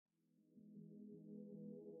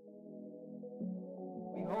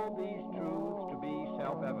all these truths to be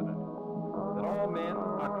self-evident, that all men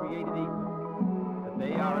are created equal, that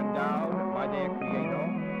they are endowed by their Creator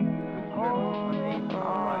with certain unalienable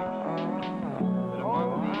rights, that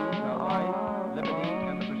among these are life, liberty,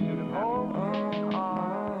 and the pursuit of happiness.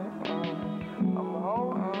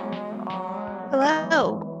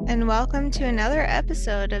 Hello, and welcome to another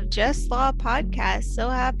episode of Just Law Podcast. So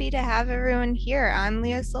happy to have everyone here. I'm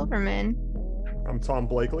Leah Silverman. I'm Tom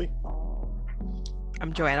Blakely.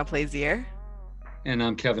 I'm Joanna Plazier. And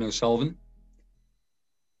I'm Kevin O'Sullivan.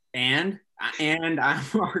 And I'm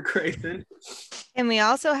Mark Grayson. And we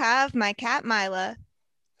also have my cat, Mila.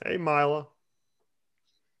 Hey, Mila.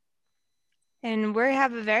 And we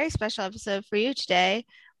have a very special episode for you today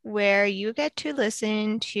where you get to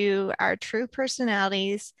listen to our true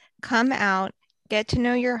personalities come out, get to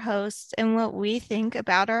know your hosts, and what we think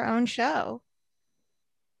about our own show.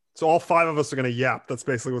 So all five of us are going to yap. That's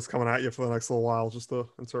basically what's coming at you for the next little while, just to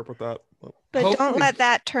interpret that. But don't let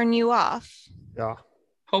that turn you off. Yeah.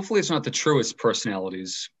 Hopefully it's not the truest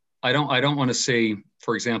personalities. I don't want to say,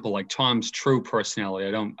 for example, like Tom's true personality.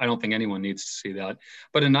 I don't think anyone needs to see that.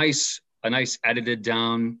 But a nice edited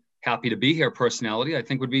down, happy to be here personality, I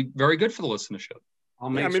think would be very good for the listenership.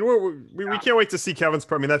 Yeah, I mean, we can't wait to see Kevin's.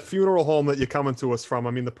 I mean, that funeral home that you're coming to us from.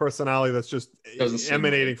 I mean, the personality that's just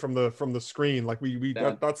emanating from the screen. Like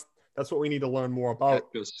that's what we need to learn more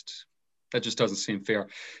about. That just doesn't seem fair.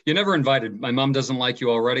 You're never invited. My mom doesn't like you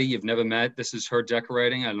already. You've never met. This is her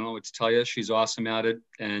decorating. I don't know what to tell you. She's awesome at it,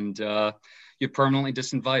 and you're permanently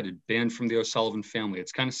disinvited, banned from the O'Sullivan family.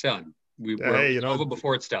 It's kind of sad. We're over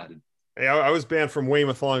before it started. Hey, I was banned from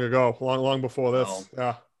Weymouth long ago, long before this. Well,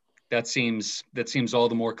 yeah. That seems all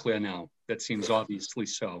the more clear now. That seems obviously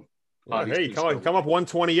so. Hey, come up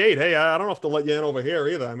 128. Hey, I don't have to let you in over here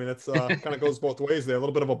either. I mean, it's kind of goes both ways there. A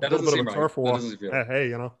little bit of a turf war. Hey,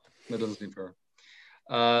 you know. That doesn't seem fair.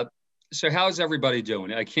 So how's everybody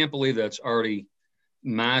doing? I can't believe that's already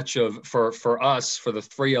match of for us, for the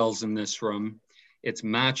 3 L's in this room. It's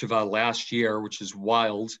match of our last year, which is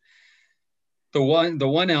wild. The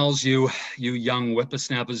one L's, you young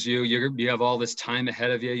whippersnappers, you have all this time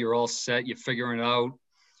ahead of you. You're all set. You're figuring it out.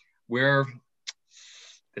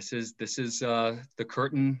 This is the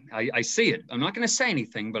curtain. I see it. I'm not going to say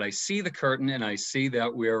anything, but I see the curtain, and I see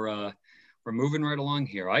that we're moving right along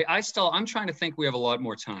here. I'm trying to think we have a lot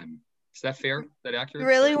more time. Is that fair? Is that accurate? I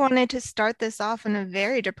really wanted to start this off on a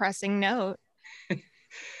very depressing note.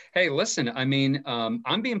 Hey, listen, I mean,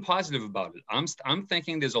 I'm being positive about it. I'm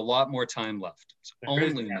thinking there's a lot more time left. It's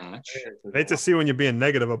only match. I hate to see when you're being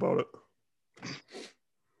negative about it.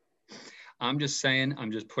 I'm just saying,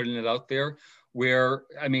 I'm just putting it out there where,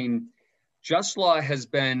 I mean, Just Law has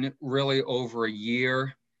been really over a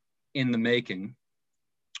year in the making.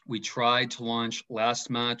 We tried to launch last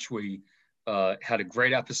match. We had a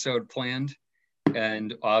great episode planned,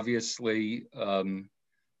 and obviously,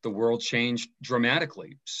 the world changed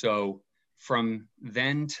dramatically. So from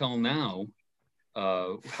then till now,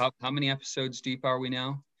 how many episodes deep are we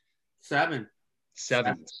now? Seven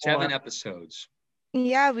episodes.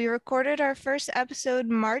 Yeah, we recorded our first episode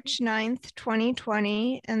March 9th,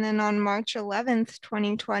 2020. And then on March 11th,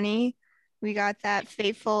 2020, we got that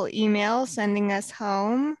fateful email sending us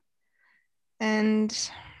home. And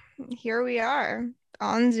here we are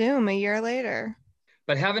on Zoom a year later.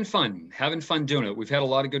 But having fun doing it. We've had a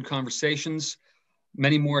lot of good conversations,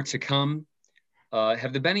 many more to come.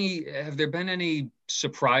 Have there been any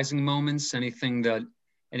surprising moments? Anything that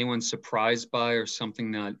anyone's surprised by, or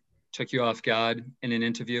something that took you off guard in an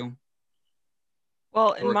interview?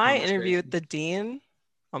 Well, in my interview with the dean,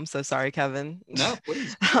 I'm so sorry, Kevin. No,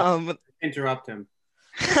 please. Interrupt him.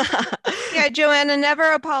 Yeah, Joanna,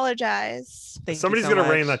 never apologize. Somebody's going to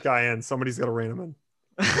rein that guy in. Somebody's going to rein him in.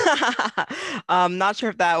 I'm not sure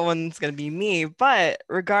if that one's going to be me, but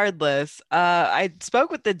regardless, I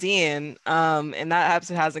spoke with the dean, and that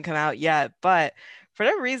episode hasn't come out yet, but for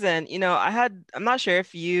that reason, I'm not sure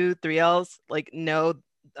if you 3Ls know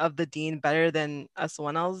of the dean better than us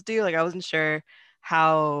 1Ls do. I wasn't sure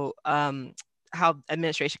how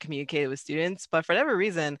administration communicated with students, but for whatever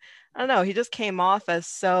reason, I don't know, he just came off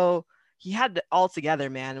as he had it all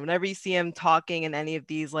together, man. Whenever you see him talking in any of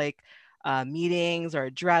these meetings or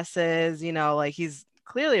addresses, he's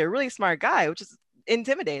clearly a really smart guy, which is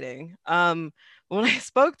intimidating. When I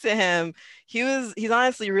spoke to him, he's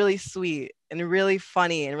honestly really sweet and really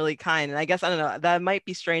funny and really kind. And I guess, I don't know, that might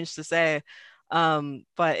be strange to say,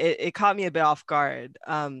 but it caught me a bit off guard.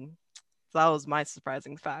 So that was my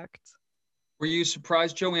surprising fact. Were you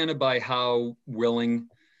surprised, Joanna, by how willing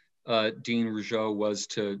Dean Rougeau was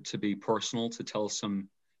to be personal, to tell some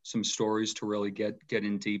some stories to really get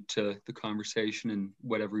in deep to the conversation and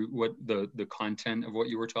what the content of what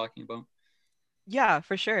you were talking about? Yeah,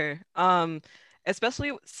 for sure.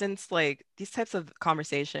 Especially since like these types of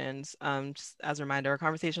conversations, just as a reminder, are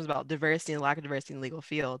conversations about diversity and lack of diversity in the legal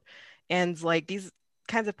field. And like these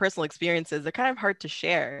kinds of personal experiences, they're kind of hard to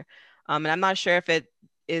share. And I'm not sure if it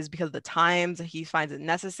is because of the times that he finds it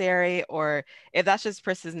necessary or if that's just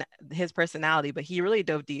his personality, but he really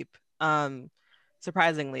dove deep.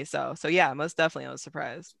 Surprisingly so. So yeah, most definitely I was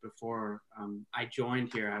surprised. Before I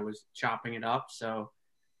joined here, I was chopping it up, so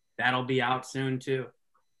that'll be out soon too.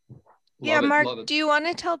 Yeah, Mark, do you want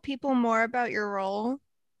to tell people more about your role?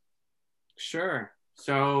 Sure.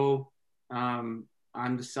 So I'm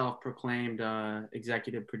the self-proclaimed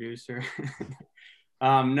executive producer.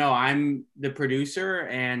 No, I'm the producer,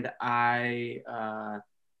 and I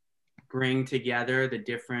bring together the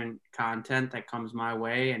different content that comes my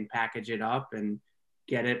way and package it up and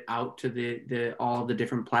get it out to the all the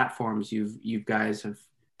different platforms you guys have,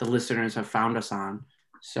 the listeners have found us on.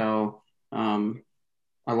 So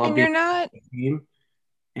I love being on the team,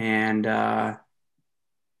 and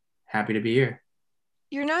happy to be here.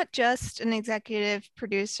 You're not just an executive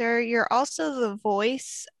producer, you're also the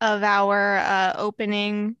voice of our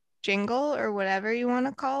opening jingle, or whatever you want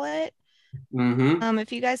to call it. Mm-hmm.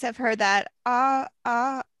 If you guys have heard that,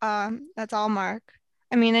 that's all Mark.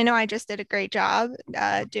 I mean, I know I just did a great job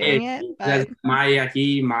doing it, but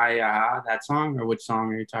that song, or which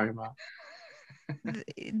song are you talking about?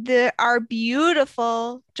 Our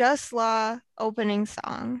beautiful Just Law opening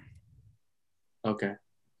song. Okay.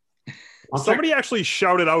 Somebody actually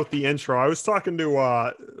shouted out the intro. I was talking to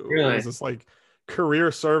what was this, like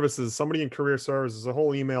career services, somebody in career services, a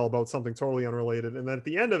whole email about something totally unrelated. And then at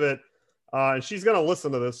the end of it, and she's gonna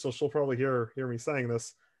listen to this, so she'll probably hear me saying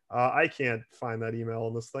this. I can't find that email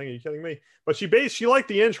in this thing. Are you kidding me? But she liked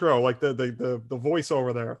the intro, like the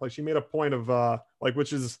voiceover there. Like she made a point of like,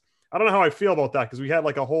 which is, I don't know how I feel about that, because we had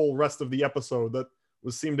like a whole rest of the episode that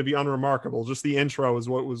seemed to be unremarkable. Just the intro is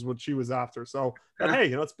what she was after. So, but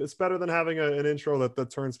hey, it's better than having an intro that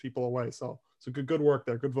turns people away. So good work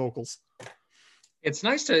there. Good vocals. It's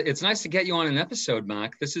nice to get you on an episode,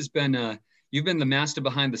 Mark. This has been you've been the master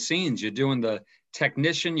behind the scenes. You're doing the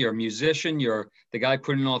technician, you're a musician, you're the guy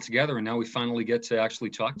putting it all together, and now we finally get to actually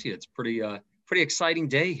talk to you. It's pretty exciting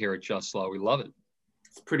day here at Just Law. We love it.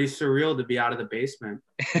 It's pretty surreal to be out of the basement.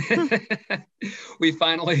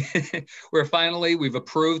 We've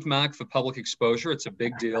approved Mark for public exposure. It's a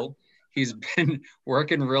big deal. He's been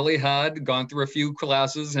working really hard, gone through a few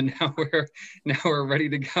classes, and now we're ready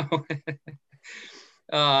to go.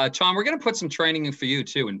 Tom, we're going to put some training for you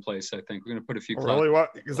too in place. I think we're going to put a few. Really?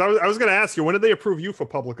 What? Because I was going to ask you, when did they approve you for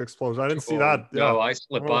public exposure? I didn't see that. No, I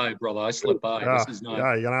slipped by, brother. I slipped by. Yeah, This is not.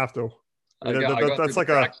 Yeah, you're gonna have to. That's like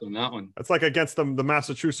that's like against the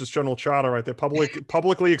Massachusetts General Charter, right there.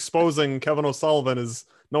 Publicly exposing Kevin O'Sullivan is,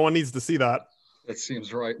 no one needs to see that. That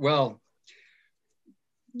seems right. Well,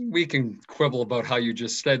 we can quibble about how you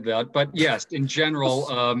just said that, but yes, in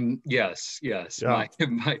general, yes. Yeah.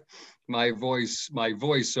 My voice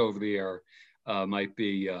over the air might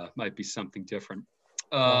be something different.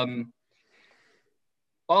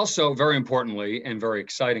 Also, very importantly and very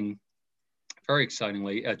excitingly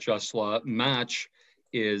at Just Law, Match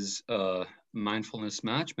is a mindfulness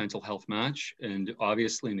match, mental health match, and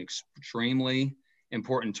obviously an extremely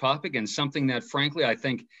important topic, and something that, frankly, I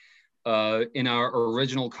think in our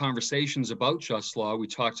original conversations about Just Law, we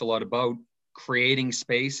talked a lot about creating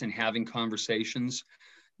space and having conversations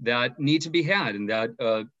that need to be had, and that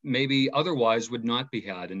maybe otherwise would not be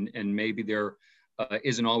had, and maybe there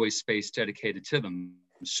isn't always space dedicated to them.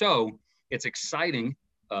 So it's exciting,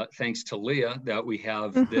 thanks to Leah, that we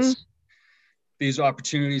have these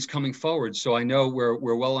opportunities coming forward. So I know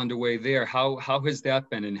we're well underway there. How has that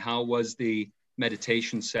been, and how was the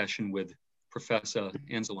meditation session with Professor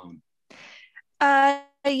Anzalone?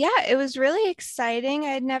 Yeah, it was really exciting.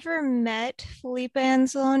 I'd never met Philippa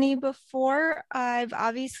Anzalone before. I've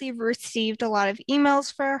obviously received a lot of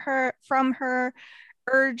emails from her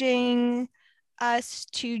urging us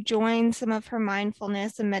to join some of her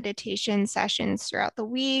mindfulness and meditation sessions throughout the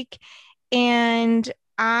week. And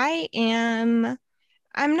I'm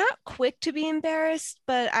not quick to be embarrassed,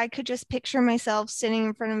 but I could just picture myself sitting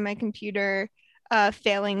in front of my computer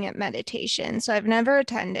failing at meditation. So I've never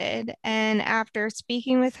attended. And after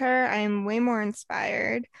speaking with her, I'm way more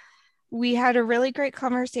inspired. We had a really great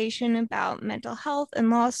conversation about mental health in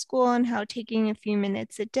law school and how taking a few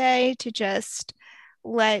minutes a day to just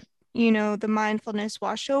let, the mindfulness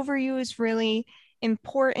wash over you is really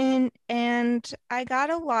important. And I got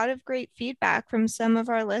a lot of great feedback from some of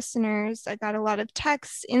our listeners. I got a lot of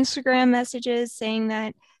texts, Instagram messages saying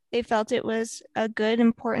that they felt it was a good,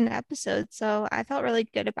 important episode. So I felt really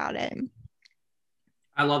good about it.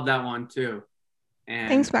 I love that one too. And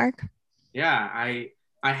thanks, Mark. Yeah, I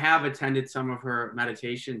have attended some of her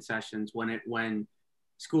meditation sessions when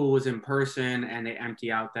school was in person and they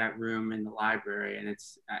empty out that room in the library, and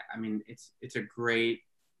it's a great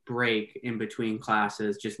break in between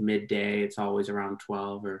classes, just midday. It's always around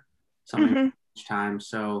 12 or something time.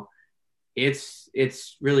 So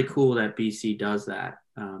it's really cool that BC does that,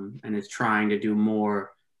 and is trying to do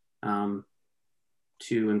more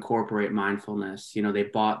to incorporate mindfulness. They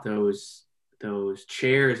bought those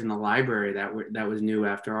chairs in the library that was new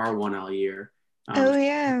after our 1L year.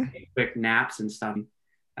 Quick naps and stuff.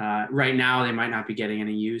 Right now they might not be getting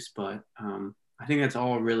any use, but I think that's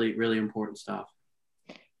all really, really important stuff.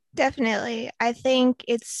 Definitely. I think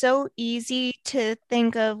it's so easy to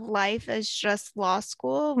think of life as just law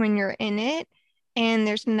school when you're in it and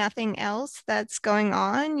there's nothing else that's going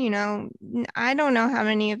on. I don't know how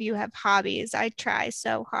many of you have hobbies. I try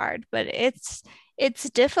so hard, but it's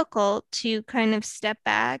difficult to kind of step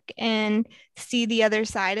back and see the other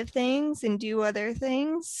side of things and do other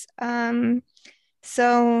things.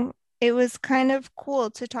 So it was kind of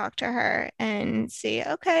cool to talk to her and see,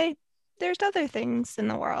 okay, there's other things in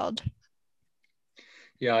the world.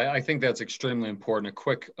 Yeah, I think that's extremely important.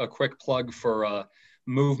 A quick plug for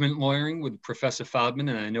movement lawyering with Professor Fodman,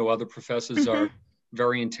 and I know other professors are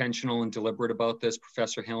very intentional and deliberate about this.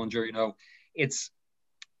 Professor Hillinger,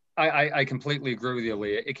 I completely agree with you,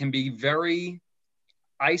 Leah. It can be very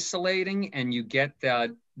isolating, and you get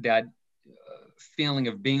that feeling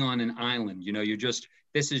of being on an island.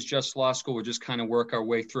 This is just law school. We're just kind of work our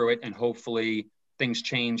way through it, and hopefully things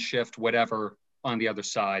change, shift, whatever on the other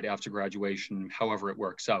side after graduation, however it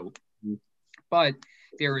works out. But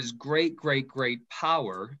there is great, great, great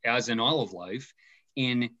power, as in all of life,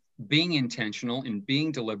 in being intentional, in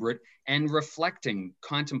being deliberate, and reflecting,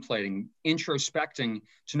 contemplating, introspecting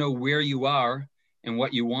to know where you are and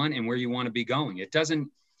what you want and where you want to be going.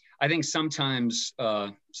 I think sometimes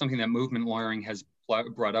something that movement lawyering has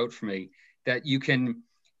brought out for me, that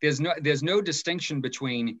there's no distinction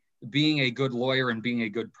between being a good lawyer and being a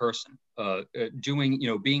good person,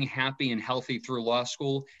 being happy and healthy through law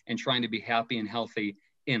school and trying to be happy and healthy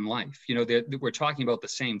in life. We're talking about the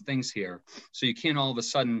same things here. So you can't all of a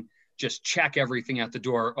sudden just check everything at the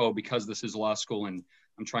door. Oh, because this is law school and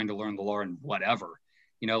I'm trying to learn the law and whatever,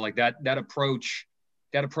 that approach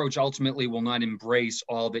ultimately will not embrace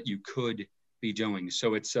all that you could be doing.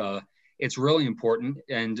 So it's really important.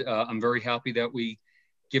 And I'm very happy that we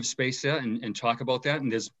give space there and talk about that.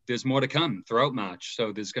 And there's more to come throughout March.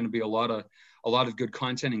 So there's going to be a lot of good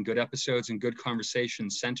content and good episodes and good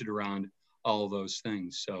conversations centered around all of those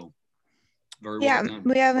things. So very well done.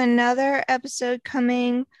 We have another episode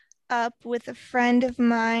coming up with a friend of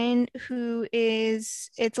mine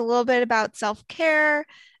it's a little bit about self-care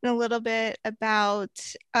and a little bit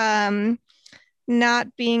about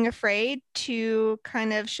not being afraid to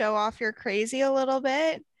kind of show off your crazy a little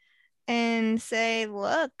bit and say,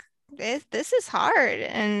 look, this is hard,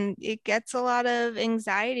 and it gets a lot of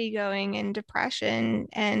anxiety going and depression,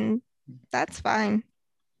 and that's fine.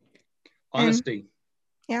 Honesty.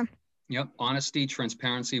 Yeah. Yep. Honesty,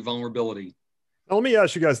 transparency, vulnerability. Now, let me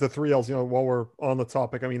ask you guys the 3 L's, while we're on the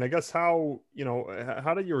topic. I mean, I guess how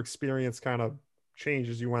did your experience kind of change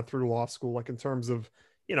as you went through law school? Like in terms of,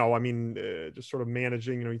 just sort of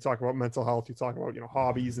managing, you talk about mental health, you talk about,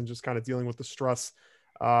 hobbies and just kind of dealing with the stress,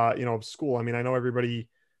 of school. I mean, I know everybody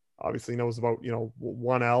obviously knows about,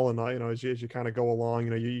 1L and, as you kind of go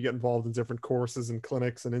along, you get involved in different courses and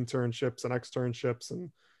clinics and internships and externships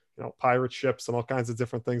and, pirate ships and all kinds of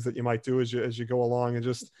different things that you might do as you go along. And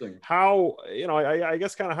just how, I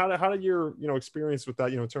guess kind of how did your, experience with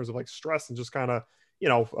that, in terms of like stress and just kind of,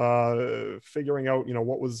 figuring out,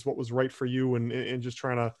 what was right for you and just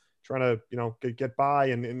trying to get by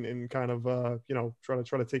and kind of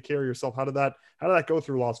try to take care of yourself. How did that go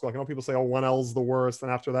through law school? Like, I know people say, oh, 1L's the worst,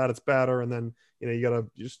 and after that it's better, and then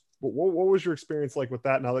what was your experience like with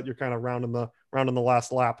that now that you're kind of rounding the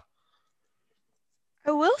last lap? I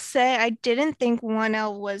will say I didn't think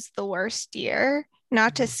 1L was the worst year,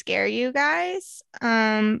 not to scare you guys,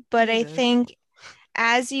 but I think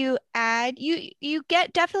as you add, you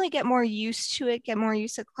definitely get more used to it, get more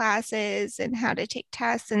used to classes and how to take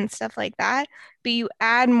tests and stuff like that, but you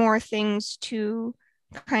add more things to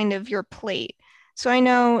kind of your plate. So I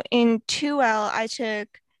know in 2L I took,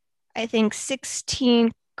 I think,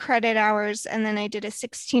 16 credit hours, and then I did a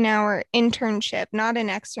 16-hour internship, not an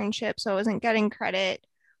externship, so I wasn't getting credit.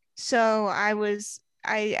 So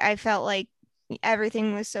I felt like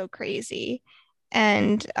everything was so crazy.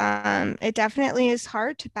 And it definitely is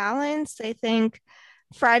hard to balance. I think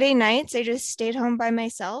Friday nights, I just stayed home by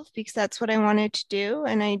myself because that's what I wanted to do.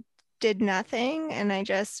 And I did nothing and I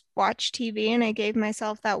just watched TV, and I gave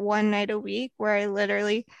myself that one night a week where I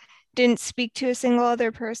literally didn't speak to a single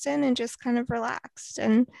other person and just kind of relaxed.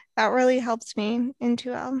 And that really helped me in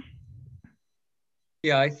 2L.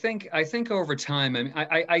 Yeah, I think over time, I mean,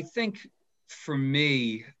 I think for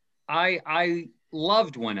me, I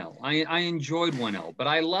loved 1L. I enjoyed 1L, but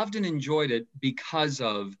I loved and enjoyed it because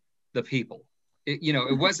of the people.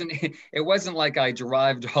 It wasn't like I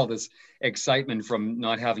derived all this excitement from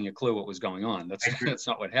not having a clue what was going on. That's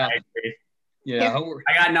not what happened. Yeah,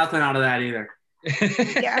 I got nothing out of that either.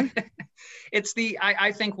 Yeah. It's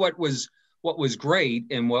I think what was great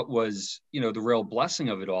and what was, the real blessing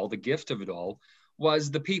of it all, the gift of it all, was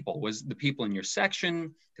the people in your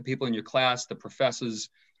section, the people in your class, the professors.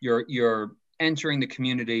 You're entering the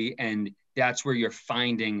community, and that's where you're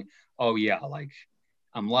finding, oh yeah, like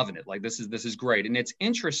I'm loving it. Like this is great. And it's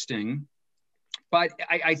interesting, but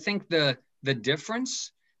I think the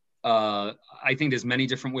difference, I think there's many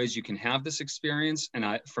different ways you can have this experience.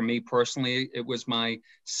 And for me personally, it was my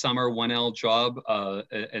summer 1L job.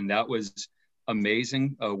 And that was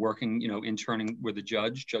amazing, working, interning with the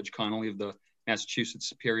Judge Connolly of the Massachusetts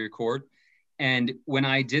Superior Court. And when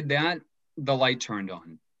I did that, the light turned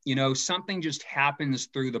on. Something just happens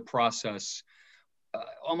through the process,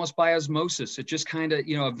 almost by osmosis. It just kind of,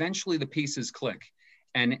 eventually the pieces click.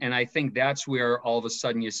 And I think that's where all of a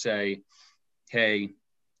sudden you say, hey,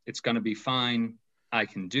 it's going to be fine. I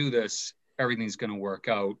can do this. Everything's going to work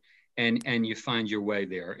out. And you find your way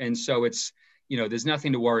there. And so it's, there's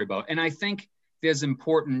nothing to worry about. And I think there's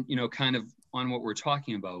important, kind of on what we're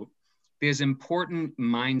talking about, there's important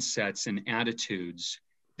mindsets and attitudes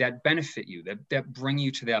that benefit you, that bring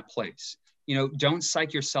you to that place. Don't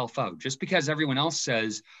psych yourself out. Just because everyone else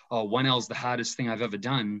says, oh, 1L is the hardest thing I've ever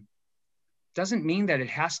done, doesn't mean that it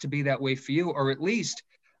has to be that way for you. Or at least,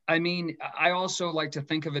 I mean, I also like to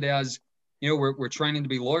think of it as, we're training to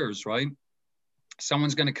be lawyers, right?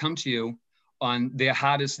 Someone's going to come to you on their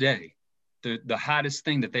hardest day, the hardest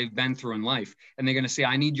thing that they've been through in life. And they're going to say,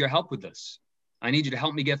 I need your help with this. I need you to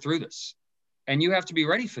help me get through this. And you have to be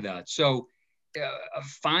ready for that. So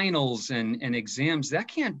finals and exams, that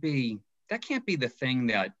can't be the thing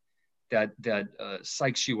that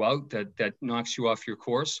psychs you out, that knocks you off your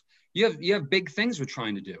course. You have big things we're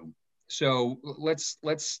trying to do. So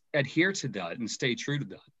let's adhere to that and stay true to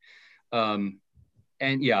that.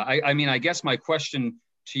 And yeah, I mean, I guess my question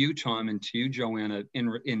to you, Tom, and to you, Joanna,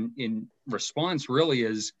 in response really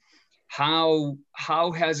is, how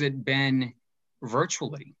has it been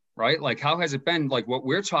virtually, right? Like, how has it been, like what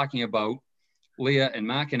we're talking about, Leah and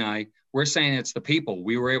Mark and I, we're saying it's the people.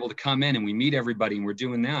 We were able to come in and we meet everybody and we're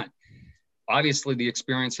doing that. Obviously the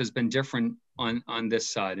experience has been different on this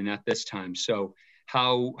side and at this time. So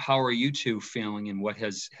how are you two feeling, and what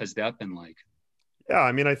has that been like? Yeah,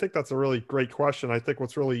 I mean, I think that's a really great question. I think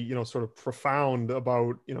what's really, sort of profound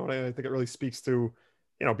about, I think it really speaks to,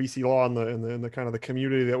 BC law and the kind of the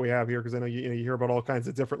community that we have here. Because I know you hear about all kinds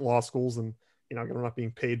of different law schools, and I'm not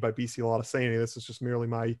being paid by BC law to say any of this. It's just merely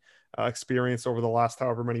my experience over the last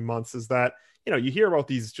however many months, is that you hear about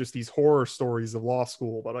these horror stories of law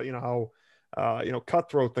school, but how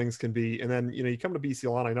cutthroat things can be, and then you come to BC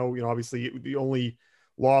law, and I know obviously the only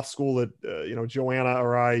law school that Joanna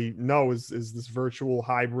or I know is this virtual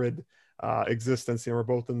hybrid existence. We're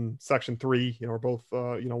both in Section 3. We're both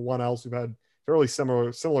 1Ls. We've had fairly similar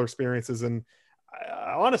experiences, and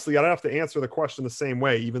honestly, I don't have to answer the question the same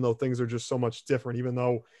way, even though things are just so much different. Even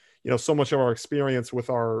though so much of our experience with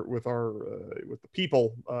the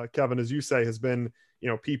people, Kevin, as you say, has been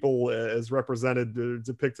people as represented,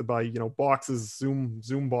 depicted by boxes,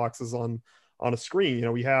 Zoom boxes on a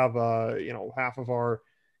screen. We have half of our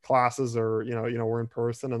classes are we're in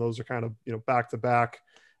person, and those are kind of back to back,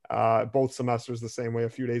 both semesters the same way, a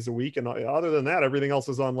few days a week. And other than that, everything else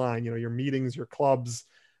is online. Your meetings, your clubs,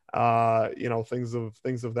 things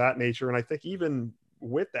of that nature. And I think even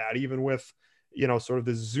with sort of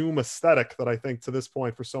the Zoom aesthetic that I think to this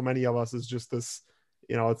point for so many of us is just this,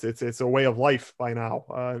 it's a way of life by now,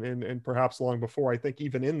 and perhaps long before. I think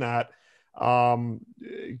even in that, kind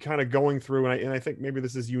of going through, and I think maybe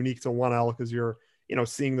this is unique to 1L because you're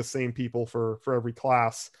seeing the same people for every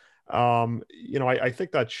class. I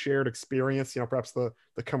think that shared experience, perhaps the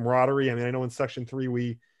camaraderie. I mean, I know in Section 3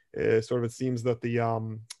 we sort of it seems that the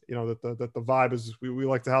that the vibe is we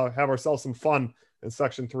like to have ourselves some fun. And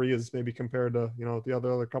section 3 is maybe compared to the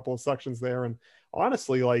other couple of sections there. And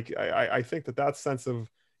honestly, like I think that sense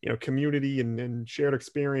of community and shared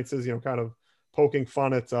experiences, kind of poking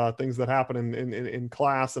fun at things that happen in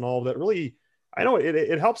class and all of that, really, I know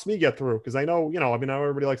it helps me get through, because I know I mean,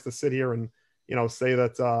 everybody likes to sit here and say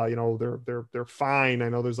that they're fine. I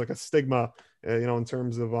know there's like a stigma in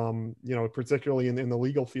terms of particularly in the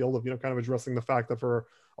legal field of kind of addressing the fact that for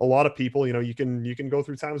a lot of people, you can go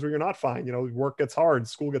through times where you're not fine. Work gets hard,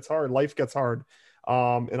 school gets hard, life gets hard.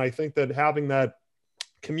 And I think that having that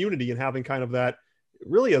community and having kind of that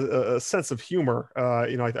really a sense of humor,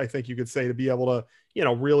 I think you could say, to be able to,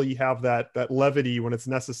 really have that levity when it's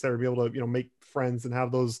necessary, to be able to, make friends and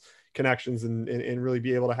have those connections and really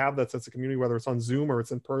be able to have that sense of community, whether it's on Zoom or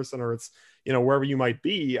it's in person or it's, wherever you might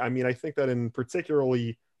be. I mean, I think that in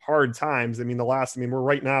particularly hard times, I mean, we're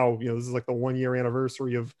right now, this is like the 1 year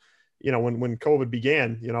anniversary of, when COVID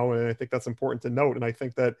began, and I think that's important to note. And I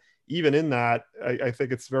think that even in that, I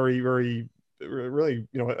think it's very, very, really,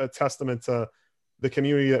 a testament to the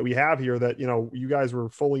community that we have here, that, you guys were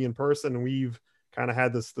fully in person and we've kind of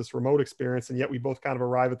had this remote experience, and yet we both kind of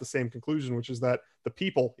arrive at the same conclusion, which is that the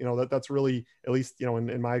people, that's really, at least,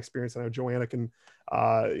 in my experience, I know Joanna can,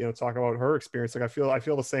 talk about her experience. Like I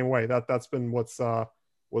feel the same way. That's been what's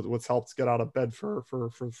helped get out of bed for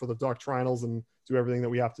the doctrinals and do everything that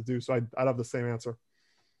we have to do. So I'd have the same answer.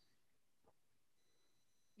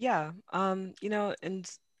 Yeah.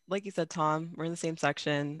 And like you said, Tom, we're in the same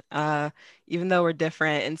section. Even though we're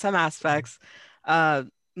different in some aspects,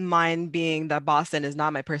 mine being that Boston is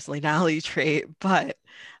not my personality trait, but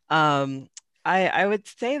I would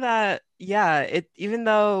say that, yeah, even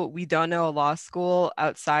though we don't know a law school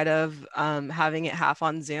outside of having it half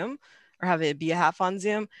on Zoom or having it be a half on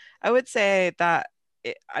Zoom, I would say that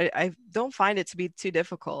I don't find it to be too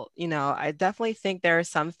difficult. I definitely think there are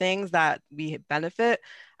some things that we benefit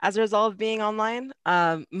as a result of being online.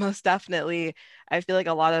 Most definitely, I feel like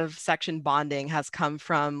a lot of section bonding has come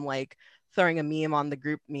from like throwing a meme on the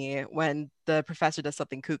group me when the professor does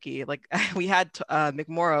something kooky. Like we had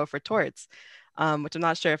McMorrow for torts, which I'm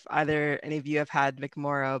not sure if any of you have had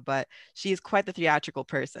McMorrow, but she's quite the theatrical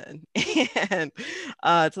person, and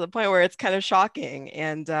to the point where it's kind of shocking.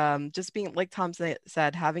 And just being, like Tom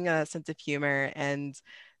said, having a sense of humor and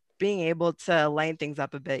being able to lighten things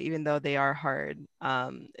up a bit, even though they are hard,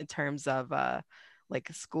 in terms of like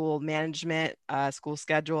school management, school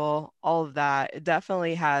schedule, all of that. It's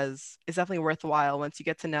definitely worthwhile once you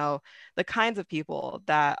get to know the kinds of people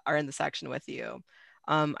that are in the section with you.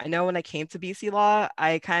 I know when I came to BC Law,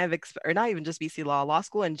 I kind of, or not even just BC Law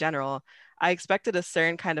school in general, I expected a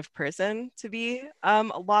certain kind of person to be a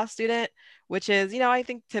law student, which is, I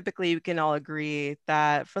think typically we can all agree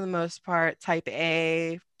that for the most part, type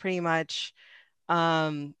A, pretty much,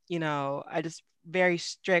 I just very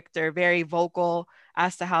strict or very vocal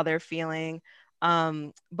as to how they're feeling.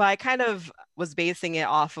 But I kind of was basing it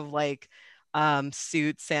off of like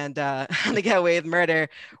Suits and How to Get Away with Murder,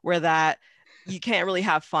 where that you can't really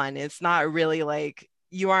have fun. It's not really like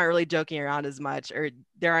you aren't really joking around as much, or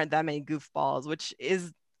there aren't that many goofballs, which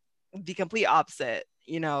is the complete opposite.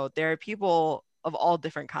 There are people of all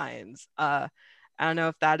different kinds. I don't know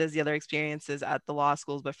if that is the other experiences at the law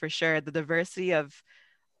schools, but for sure, the diversity of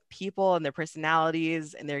people and their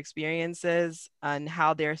personalities and their experiences and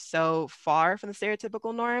how they're so far from the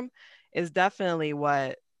stereotypical norm is definitely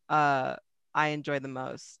what I enjoy the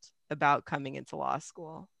most about coming into law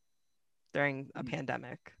school during a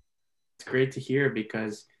pandemic. It's great to hear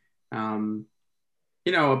because, but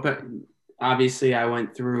obviously I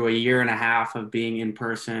went through a year and a half of being in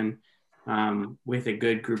person with a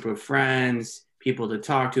good group of friends, people to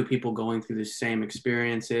talk to, people going through the same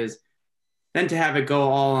experiences. Then to have it go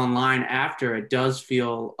all online after, it does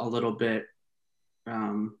feel a little bit like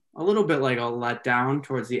a letdown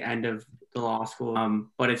towards the end of the law school.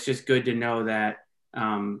 But it's just good to know that,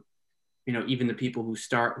 even the people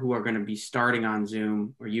who are going to be starting on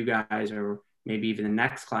Zoom, or you guys, or maybe even the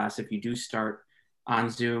next class, if you do start on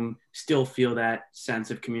Zoom, still feel that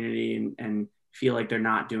sense of community and feel like they're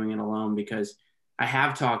not doing it alone. Because I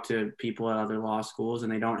have talked to people at other law schools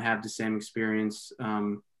and they don't have the same experience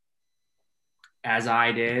as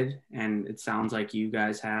I did, and it sounds like you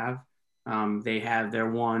guys have. They have their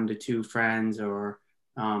 1 to 2 friends, or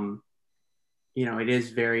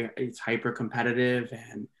it's hyper competitive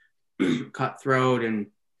and cutthroat, and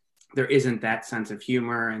there isn't that sense of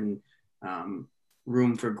humor and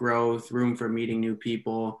room for growth, room for meeting new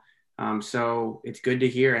people. So it's good to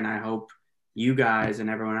hear, and I hope you guys and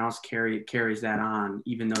everyone else carries that on,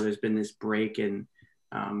 even though there's been this break in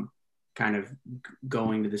kind of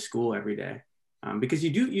going to the school every day. Because you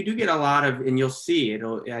do get a lot of, and you'll see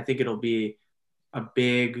I think it'll be a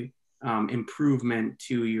big improvement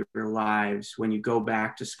to your lives when you go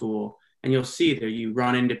back to school, and you'll see that you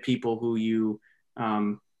run into people who you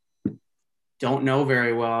don't know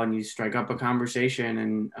very well, and you strike up a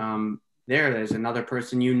conversation, and there's another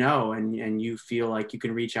person and you feel like you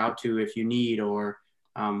can reach out to if you need or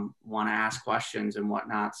want to ask questions and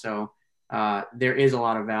whatnot. So there is a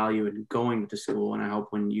lot of value in going to the school, and I hope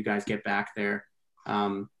when you guys get back there,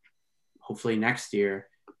 hopefully next year,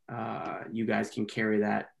 you guys can carry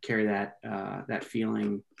that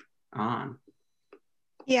feeling on.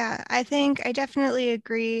 Yeah, I think I definitely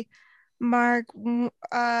agree, Mark.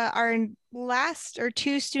 Our last or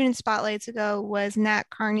 2 student spotlights ago was Nat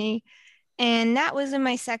Carney, and Nat was in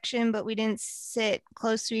my section, but we didn't sit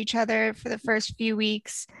close to each other for the first few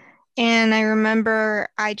weeks. And I remember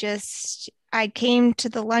I came to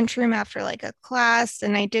the lunchroom after like a class,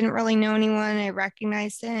 and I didn't really know anyone. I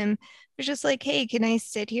recognized him. It was just like, hey, can I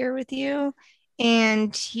sit here with you?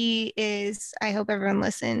 And he is, I hope everyone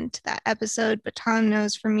listened to that episode, but Tom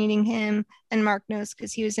knows from meeting him, and Mark knows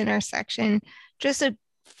because he was in our section, just a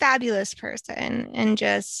fabulous person. And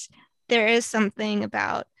just, there is something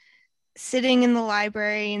about sitting in the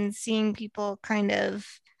library and seeing people kind of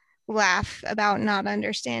laugh about not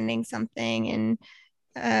understanding something,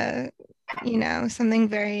 and something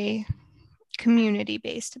very community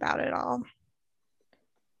based about it all.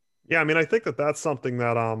 Yeah, I mean, I think that's something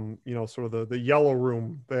that sort of the yellow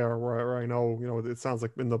room there, where I know, it sounds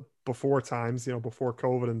like in the before times, before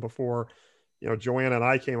COVID and before, Joanna and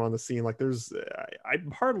I came on the scene, like I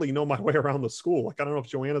hardly know my way around the school. Like, I don't know if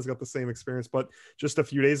Joanna's got the same experience, but just a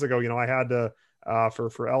few days ago, I had to for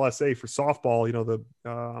LSA for softball,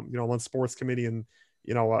 on sports committee, and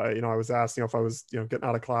I was asked, if I was, getting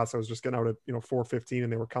out of class, I was just getting out at, 4:15,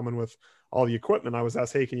 and they were coming with all the equipment. I was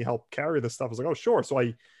asked, hey, can you help carry this stuff? I was like, oh, sure. So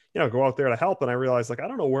I, go out there to help. And I realized, like, I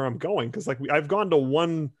don't know where I'm going. Cause like I've gone to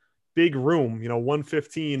one big room,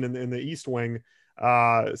 115 in the East Wing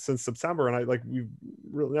since September. And we've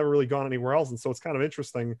never really gone anywhere else. And so it's kind of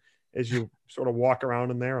interesting as you sort of walk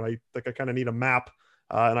around in there. And I think I kind of need a map.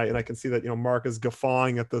 And I can see that, Mark is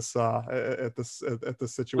guffawing at this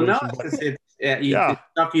situation. Well, no, it's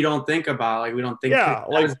stuff you don't think about. Like, we don't think that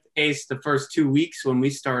was the case the first 2 weeks when we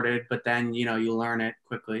started, but then, you learn it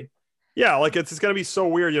quickly. Yeah, like it's going to be so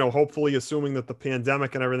weird, hopefully assuming that the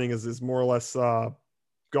pandemic and everything is more or less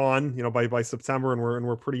gone, by September, and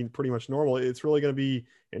we're pretty much normal. It's really going to be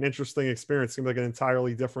an interesting experience. It seems like an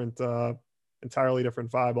entirely different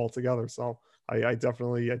vibe altogether. So I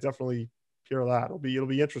definitely hear that. It'll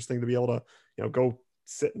be interesting to be able to, go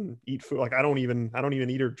sit and eat food. Like I don't even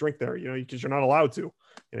eat or drink there, because you're not allowed to,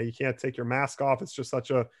 you can't take your mask off. It's just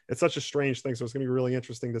such a strange thing. So it's going to be really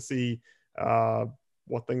interesting to see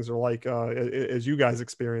what things are like as you guys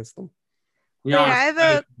experience them. Yeah,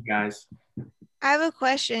 I have a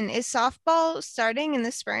question. Is softball starting in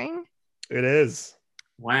the spring? It is.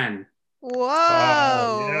 When?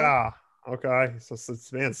 Whoa. Yeah. Okay. So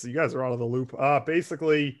you guys are out of the loop.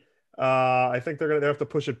 Basically, I think they have to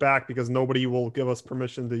push it back because nobody will give us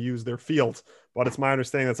permission to use their field. But it's my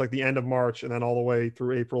understanding that's like the end of March and then all the way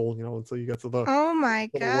through April, until you get to the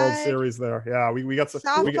World Series there. Yeah, we got some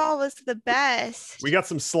softball was the best. We got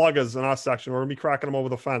some sluggers in our section. We're gonna be cracking them over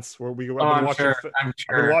the fence. I've been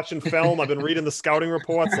watching film. I've been reading the scouting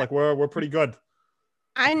reports. Like we're pretty good.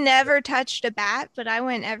 I never touched a bat, but I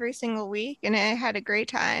went every single week and I had a great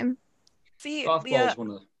time. See, softball's one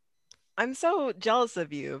of the... I'm so jealous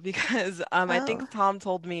of you because I think Tom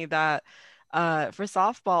told me that for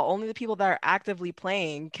softball, only the people that are actively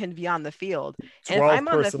playing can be on the field. 12 and if I'm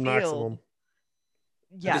on the field, maximum.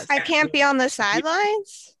 Yes. I can't be on the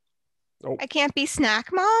sidelines? Nope. I can't be snack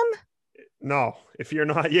mom? No, if you're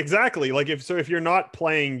not, exactly. Like if you're not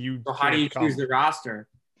playing, So how do you choose the roster?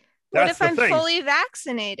 What if I'm fully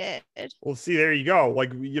vaccinated? Well, see, there you go.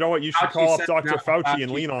 Like, you know what? You should call up Dr. Fauci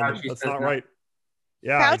and lean on him. That's not right.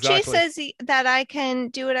 Yeah, Fauci says that I can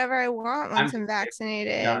do whatever I want once I'm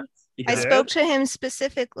vaccinated. Yeah, I spoke to him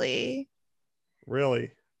specifically.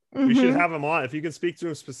 Really? Mm-hmm. You should have him on. If you can speak to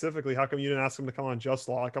him specifically, how come you didn't ask him to come on Just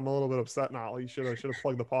Law? Like, I'm a little bit upset now. You should have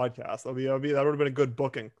plugged the podcast. That would have been a good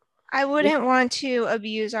booking. I wouldn't want to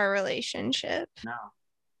abuse our relationship. No.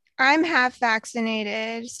 I'm half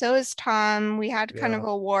vaccinated. So is Tom. We had kind of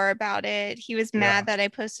a war about it. He was mad that I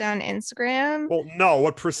posted on Instagram. Well, no,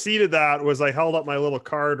 what preceded that was I held up my little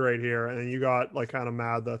card right here, and you got like kind of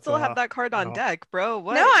mad. That still have that card on deck, bro.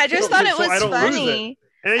 What? No, I just thought it was funny.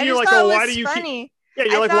 And then you're like, oh, why do you keep? Yeah,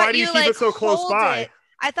 you're like, why do you keep it so close by?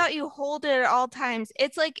 I thought you hold it at all times.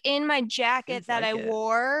 It's like in my jacket Seems that like I it.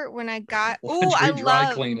 wore when I got. Oh, Laundry I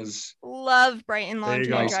dry cleaners. love Brighton There you Laundry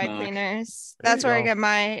go. and Dry Nice, Mac. Cleaners. There That's you where I go. get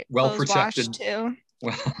my Well clothes protected. washed too.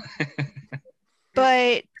 Well,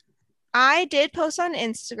 But I did post on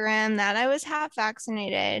Instagram that I was half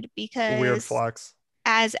vaccinated Weird because, flex.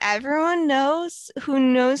 as everyone knows who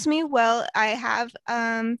knows me well,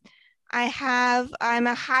 I'm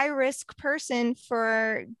a high risk person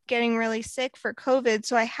for getting really sick for COVID.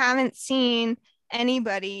 So I haven't seen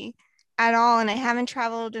anybody at all, and I haven't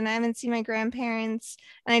traveled, and I haven't seen my grandparents,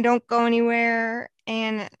 and I don't go anywhere,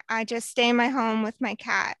 and I just stay in my home with my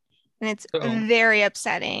cat, and it's So- very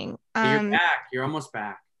upsetting. But you're back. You're almost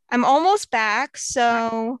back. I'm almost back,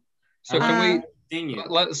 so so can Continue.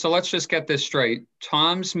 so let's just get this straight.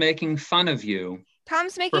 Tom's making fun of you,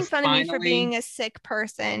 Tom's making For fun of me for finally- being a sick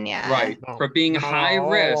person. Yeah. right? No. For being high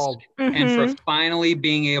risk and Mhm. for finally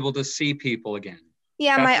being able to see people again.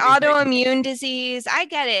 Yeah, That's my what he's making- autoimmune disease. I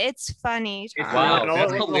get it. It's funny, Tom. Wow, No,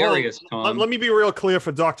 that's let- hilarious, let- Tom. Let me be real clear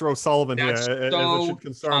for Dr. O'Sullivan That's here, as it so should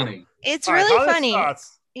concern him. funny. It's All right, really how this funny.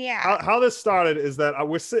 starts- Yeah. How this started is that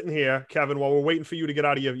we're sitting here, Kevin, while we're waiting for you to get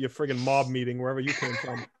out of your friggin' mob meeting, wherever you came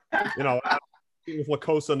from. You know, with La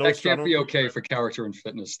Cosa That Nostra. can't be okay for character and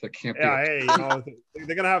fitness. That can't be. Yeah, okay. hey, you know,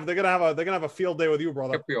 they're gonna have a field day with you,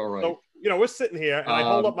 brother. Can't be all right. So, you know, we're sitting here, and I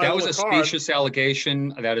hold up my that was a little card. specious allegation.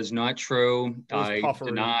 That is not true. was I puffery.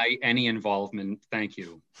 deny any involvement. Thank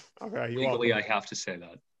you. Okay, you're Legally, welcome. I have to say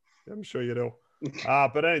that. I'm sure you do.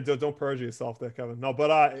 But anyway, don't perjure yourself there, Kevin. No,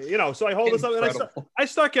 but you know, so I hold this up and Incredible. I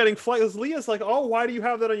start getting flags. Leah's like, "Oh, why do you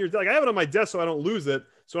have that on your desk?" Like, I have it on my desk so I don't lose it.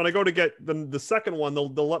 So when I go to get the second one, they'll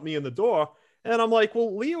let me in the door. And I'm like,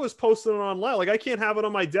 well, Leah was posting it online. Like, I can't have it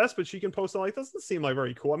on my desk, but she can post it. Like, doesn't seem like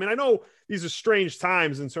very cool. I mean, I know these are strange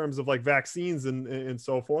times in terms of like vaccines and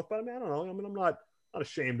so forth, but I mean, I don't know. I mean, I'm not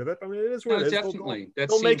ashamed of it. I mean, it is what No, it is. definitely. That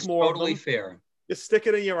they'll make seems more of totally them. fair. You stick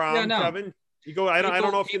it in your arm, Yeah, no. Kevin. You go. I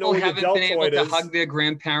don't know if you know People what your haven't been able deltoid to is. hug their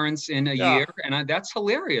grandparents in a Yeah. year, and that's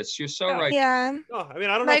hilarious. You're so right. Yeah. No, I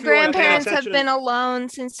mean, I don't know My if you were paying grandparents have attention. been alone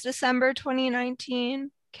since December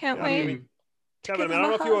 2019. Can't Yeah, I wait. mean, Kevin, I give mean, I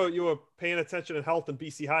them don't a know if you were paying attention in health in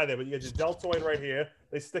BC High there, but you get your deltoid right here.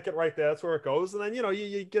 They stick it right there. That's where it goes. And then, you know,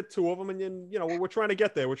 you get two of them, and you know, we're trying to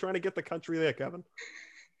get there. We're trying to get the country there, Kevin.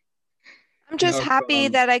 I'm just No, happy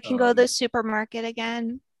that I can go to um, the supermarket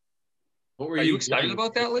again. What were Are you excited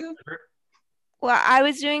about that, Leah? Well, I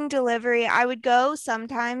was doing delivery. I would go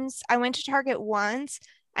sometimes. I went to Target once.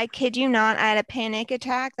 I kid you not, I had a panic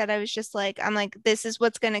attack that I was just like, I'm like, this is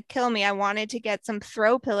what's gonna kill me. I wanted to get some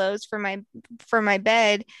throw pillows for my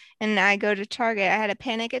bed, and I go to Target. I had a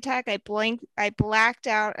panic attack. I blacked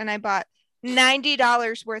out, and I bought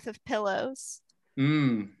 $90 worth of pillows.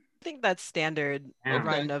 Mm. I think that's standard Yeah.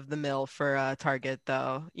 run of the mill for Target,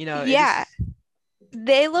 though. You know, Yeah.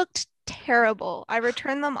 They looked terrible. I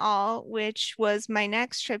returned them all, which was my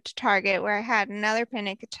next trip to Target where I had another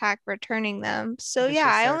panic attack returning them. So Vicious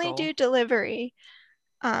yeah, I only circle. do delivery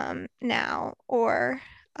now, or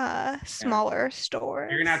smaller stores.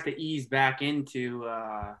 You're gonna have to ease back into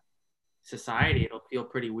society. It'll feel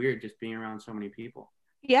pretty weird just being around so many people.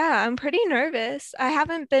 Yeah, I'm pretty nervous. I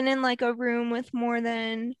haven't been in like a room with more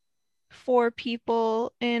than 4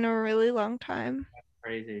 people in a really long time.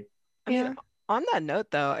 Crazy. I mean, Yeah. on that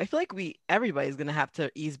note, though, I feel like everybody's gonna have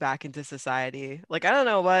to ease back into society. Like, I don't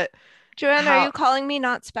know what Joanna, how- are you calling me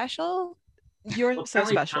not special? you're Well, so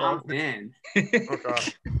apparently special. Tom's in. Oh,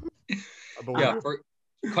 God. I believe Yeah, you.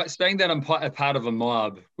 for saying that I'm a part of a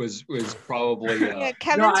mob was probably Yeah,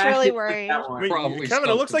 Kevin's I really actually worried. that I one. mean, Probably Kevin,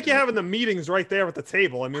 it looks like you're something. having the meetings right there at the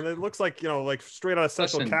table. I mean, it looks like, you know, like straight out of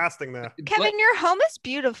Central Listen, Casting there. Kevin, your home is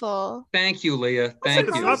beautiful. Thank you, Leah. Thank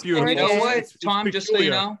It's you. not beautiful. You know gorgeous. what, It's Tom? Just so you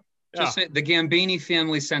peculiar. know, just say, the Gambini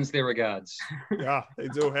family sends their regards. Yeah, they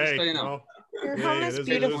do. Hey, so you you know. know, Your yeah, home it is is what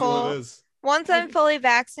it beautiful. is. Once I'm fully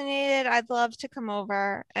vaccinated, I'd love to come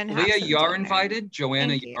over and have Leah, some you're dinner. invited.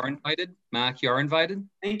 Joanna, Thank you're you. invited. Mark, you're invited.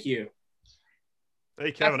 Thank you.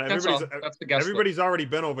 Hey, Kevin, That's all. everybody's That's the guest list. everybody's already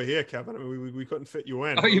been over here, Kevin. I mean, we couldn't fit you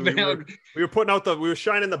in. Oh, you've we, been we, out. were, we were putting out we were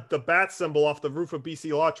shining the bat symbol off the roof of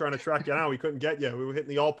BC Law trying to track you down. We couldn't get you. We were hitting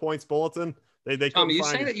the all points bulletin. They Tom, are couldn't you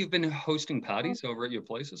find saying you. that you've been hosting parties over at your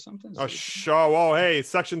place or something? Oh, sure. Oh, hey,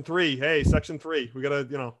 Section 3. Hey, Section 3. We gotta,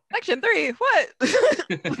 you know. Section 3, what?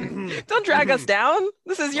 Don't drag us down.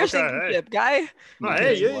 This is your Okay, sinking hey. ship, guy. Oh,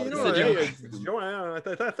 hey, you It's know, a hey, joke. Joanna.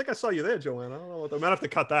 I think I saw you there, Joanna. I don't know. I might have to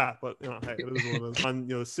cut that, but you know, hey, it is what it is. On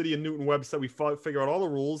the City of Newton website, we figure out all the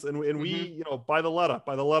rules, and we, you know, by the letter of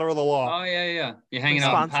the law. Oh yeah. You're hanging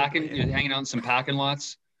out in Responsibly. parking. You're hanging out in some parking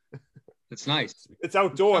lots. It's nice. It's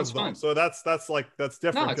outdoors Sounds though, fun. so that's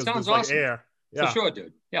different No, it because sounds there's like awesome. air. Yeah. For sure,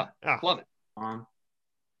 dude. Yeah. Yeah. Love it.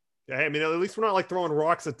 Yeah, I mean, at least we're not like throwing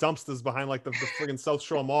rocks at dumpsters behind like the friggin' South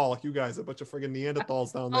Shore Mall, like you guys, a bunch of friggin'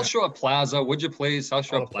 Neanderthals down there. South Shore Plaza, would you please? South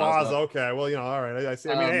Shore Plaza. Okay, well, all right. I see.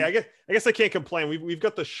 I mean, hey, I guess I can't complain. We've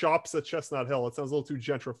got the shops at Chestnut Hill. It sounds a little too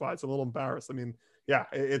gentrified, so I'm a little embarrassed. I mean, yeah,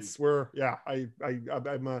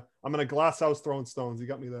 I'm in a glass house throwing stones. You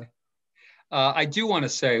got me there. I do want to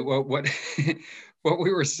say what what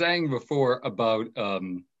we were saying before about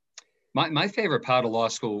my favorite part of law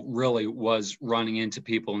school really was running into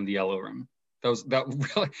people in the yellow room. That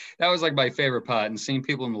was like my favorite part, and seeing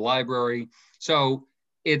people in the library. So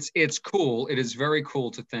it's cool. It is very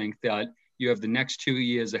cool to think that you have the next 2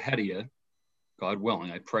 years ahead of you. God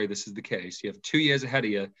willing, I pray this is the case. You have 2 years ahead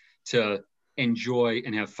of you to enjoy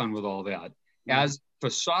and have fun with all that. As for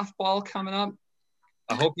softball coming up,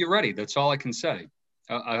 I hope you're ready. That's all I can say.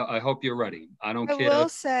 I hope you're ready. I don't care. I will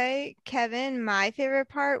say, Kevin, my favorite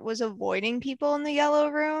part was avoiding people in the yellow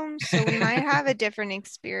room. So we might have a different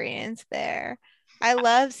experience there. I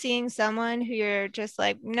love seeing someone who you're just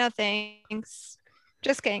like, no thanks.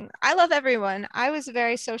 Just kidding. I love everyone. I was a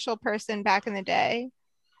very social person back in the day.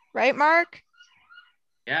 Right, Mark?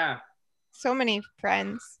 Yeah. So many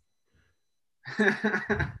friends.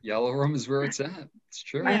 Yellow room is where it's at. It's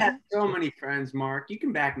true. I had so many friends, Mark. You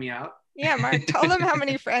can back me up. Yeah, Mark, tell them how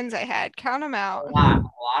many friends I had. Count them out. A lot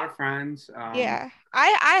of friends. Yeah.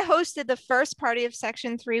 I hosted the first party of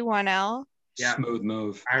Section 31L. Yeah. Smooth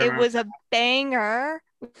move. It was a banger.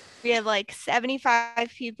 We had like 75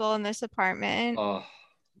 people in this apartment. Oh.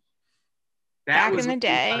 Back in the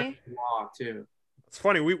day. Law too. It's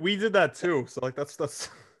funny. We did that too. So like that's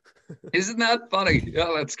Isn't that funny?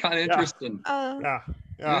 Yeah, that's kind of interesting. Yeah.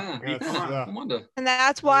 I wonder. And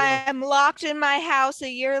that's why I'm locked in my house a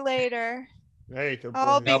year later. Hey,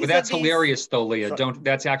 no, but that's hilarious though, Leah.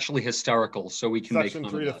 That's actually hysterical. So we can make fun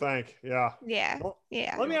of that. Section 3 to thank. Yeah. Yeah. Well,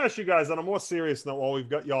 yeah. Let me ask you guys on a more serious note while we've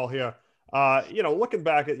got y'all here. Looking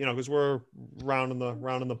back at, because we're rounding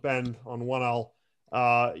the bend on 1L.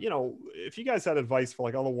 If you guys had advice for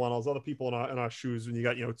like other 1Ls, other people in our shoes, when you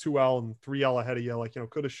got 2L and 3L ahead of you, like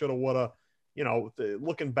coulda, shoulda, woulda,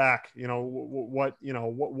 looking back,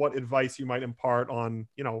 what advice you might impart on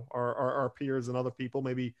our peers and other people,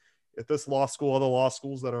 maybe at this law school, other law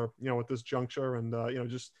schools that are at this juncture, and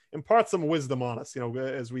just impart some wisdom on us,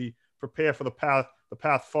 as we prepare for the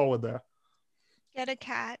path forward there. Get a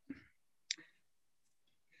cat.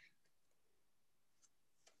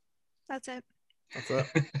 That's it.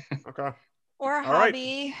 Okay. Or a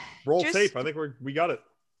hobby. Right. Roll tape. I think we got it.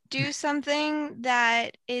 Do something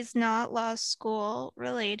that is not law school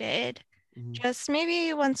related. Mm-hmm. Just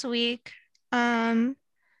maybe once a week. I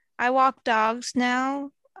walk dogs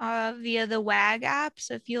now via the WAG app.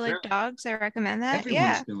 So if you like dogs, I recommend that.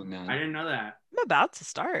 Everyone's doing that. I didn't know that. I'm about to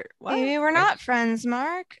start. What? Maybe we're not friends,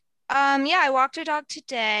 Mark. I walked a dog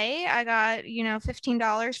today. I got,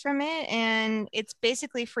 $15 from it, and it's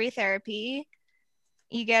basically free therapy.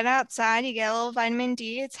 You get outside, you get a little vitamin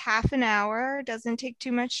D. It's half an hour. Doesn't take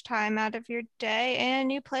too much time out of your day,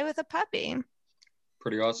 and you play with a puppy.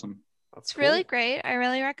 Pretty awesome. It's cool. Really great. I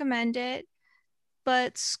really recommend it.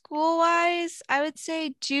 But school-wise, I would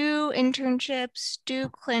say do internships, do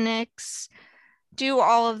clinics, do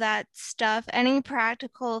all of that stuff. Any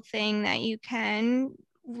practical thing that you can.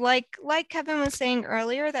 Like Kevin was saying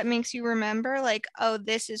earlier, that makes you remember, like, oh,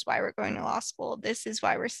 this is why we're going to law school. This is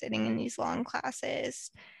why we're sitting in these long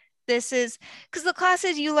classes. This is because the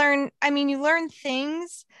classes you learn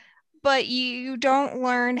things, but you don't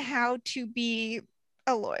learn how to be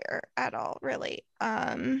a lawyer at all, really.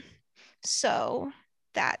 So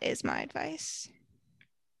that is my advice.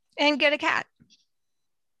 And get a cat.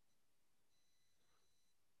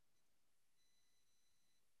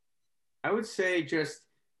 I would say just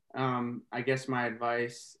I guess my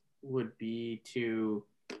advice would be to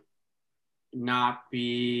not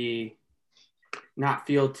feel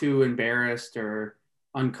too embarrassed or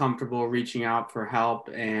uncomfortable reaching out for help,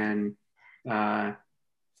 and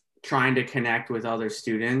trying to connect with other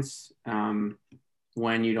students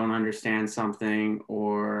when you don't understand something,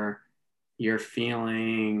 or you're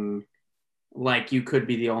feeling like you could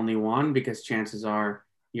be the only one, because chances are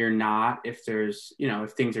you're not, if there's,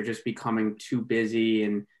 if things are just becoming too busy.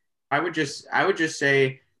 And I would just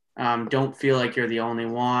say, don't feel like you're the only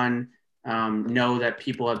one. Know that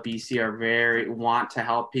people at BC want to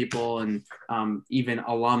help people, and even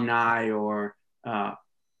alumni or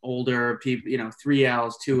older people,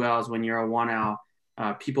 3Ls, 2Ls, when you're a 1L,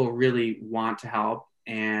 people really want to help.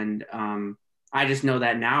 And I just know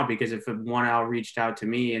that now, because if a 1L reached out to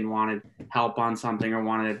me and wanted help on something or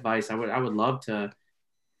wanted advice, I would love to,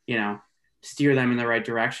 steer them in the right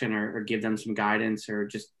direction, or give them some guidance, or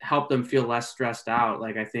just help them feel less stressed out.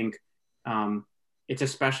 Like, I think it's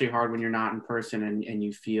especially hard when you're not in person and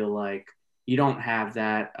you feel like you don't have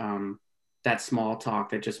that that small talk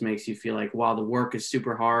that just makes you feel like, while the work is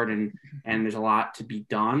super hard and there's a lot to be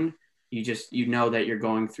done, you know that you're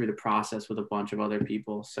going through the process with a bunch of other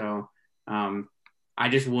people. So I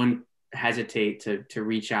just wouldn't hesitate to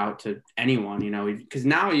reach out to anyone, because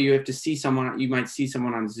now you have to see someone. You might see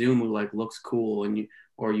someone on Zoom who like looks cool, and you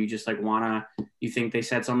just like you think they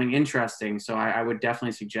said something interesting. So I would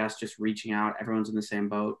definitely suggest just reaching out. Everyone's in the same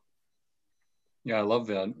boat. Yeah, I love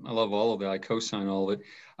that. I love all of that. I co-sign all of it.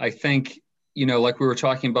 I think, like we were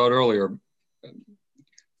talking about earlier,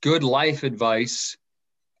 good life advice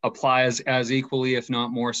applies as equally, if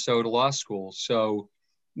not more so, to law school. So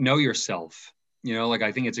know yourself.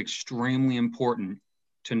 I think it's extremely important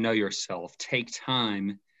to know yourself. Take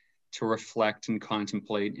time to reflect and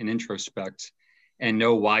contemplate and introspect and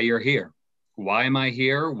know why you're here. Why am I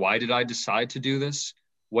here? Why did I decide to do this?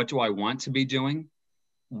 What do I want to be doing?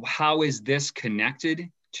 How is this connected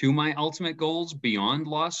to my ultimate goals beyond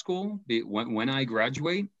law school? When I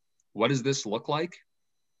graduate, what does this look like?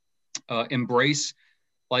 Embrace,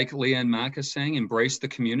 like Leah and Mac is saying, embrace the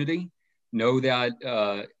community. Know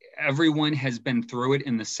that everyone has been through it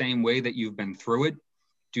in the same way that you've been through it.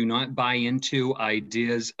 Do not buy into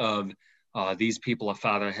ideas of these people are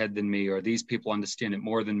farther ahead than me, or these people understand it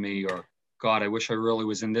more than me, or God, I wish I really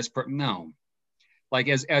was in this. No, like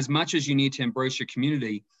as much as you need to embrace your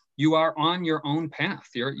community, you are on your own path.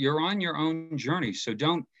 You're on your own journey. So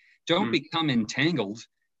don't become entangled.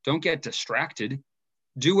 Don't get distracted.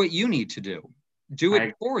 Do what you need to do. Do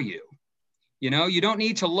it for you. You don't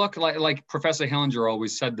need to look like Professor Hellinger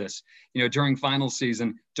always said this, during final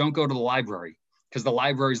season, don't go to the library, because the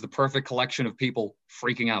library is the perfect collection of people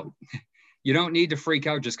freaking out. You don't need to freak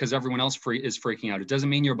out just because everyone else is freaking out. It doesn't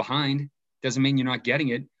mean you're behind. It doesn't mean you're not getting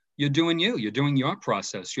it. You're doing you. You're doing your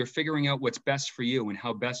process. You're figuring out what's best for you and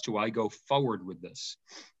how best do I go forward with this.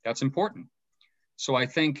 That's important. So I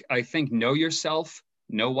think know yourself,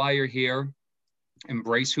 know why you're here,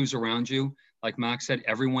 embrace who's around you. Like Mark said,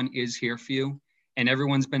 everyone is here for you and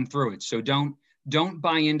everyone's been through it. So don't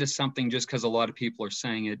buy into something just because a lot of people are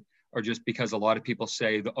saying it, or just because a lot of people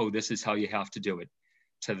say, oh, this is how you have to do it.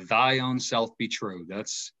 To thy own self be true.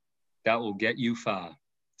 That will get you far.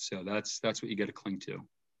 So that's what you got to cling to.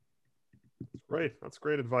 Right. That's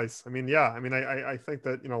great advice. I mean, yeah, I think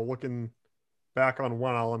that, looking back on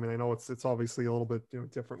WENL, I know it's obviously a little bit,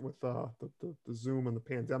 different with the Zoom and the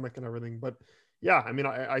pandemic and everything, but yeah,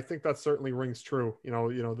 I think that certainly rings true.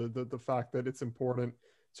 The fact that it's important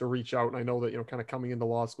to reach out. And I know that, kind of coming into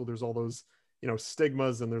law school, there's all those,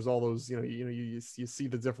 stigmas, and there's all those, you see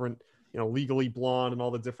the different, Legally Blonde and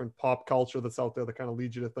all the different pop culture that's out there that kind of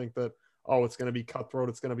leads you to think that, oh, it's going to be cutthroat.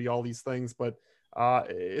 It's going to be all these things, but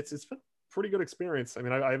it's been pretty good experience.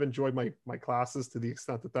 I've enjoyed my classes to the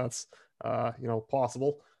extent that that's,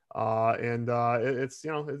 possible. It's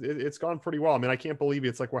gone pretty well. I can't believe it.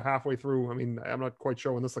 It's like we're halfway through. I'm not quite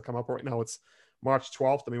sure when this will come up right now. It's March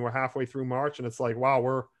 12th. We're halfway through March, and it's like, wow,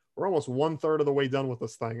 we're almost 1/3 of the way done with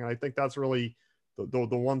this thing. And I think that's really the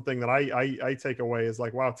one thing that I take away is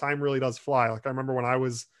like, wow, time really does fly. Like I remember when I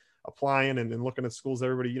was applying and looking at schools,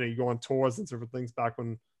 everybody, you go on tours and different things back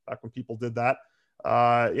when people did that.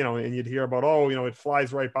 And you'd hear about, it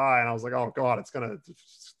flies right by. And I was like, oh God,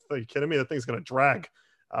 are you kidding me? The thing's going to drag.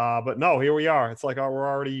 But no, here we are. It's like, we're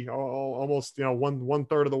already almost,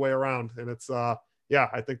 1/3 of the way around. And it's, I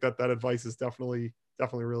think that advice is definitely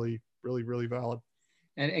really, really, really valid.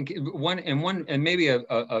 And maybe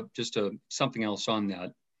just something else on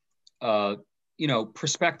that,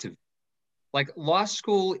 perspective. Like law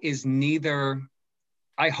school is neither,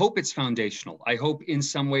 I hope it's foundational. I hope in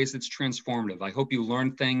some ways it's transformative. I hope you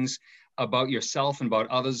learn things about yourself and about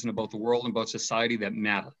others and about the world and about society that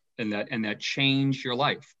matter and that change your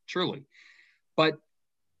life, truly. But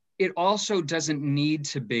it also doesn't need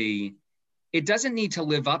to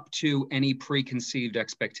live up to any preconceived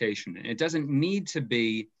expectation. It doesn't need to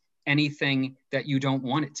be anything that you don't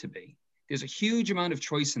want it to be. There's a huge amount of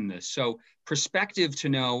choice in this. So perspective to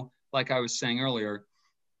know, like I was saying earlier,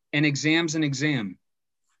 an exam's an exam.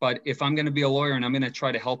 But if I'm going to be a lawyer and I'm going to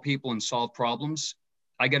try to help people and solve problems,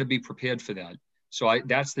 I got to be prepared for that. So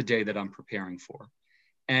that's the day that I'm preparing for.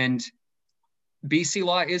 And BC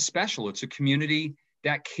Law is special. It's a community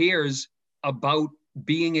that cares about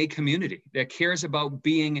being a community, that cares about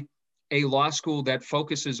being a law school that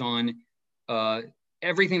focuses on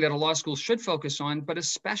everything that a law school should focus on, but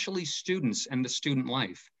especially students and the student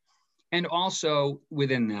life. And also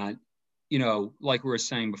within that, like we were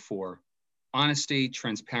saying before, honesty,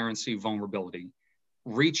 transparency, vulnerability.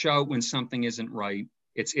 Reach out when something isn't right.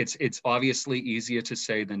 It's obviously easier to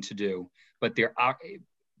say than to do, but there are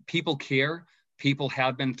people care. People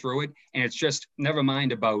have been through it, and it's just never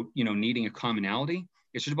mind about needing a commonality.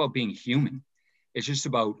 It's just about being human. It's just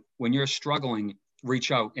about when you're struggling,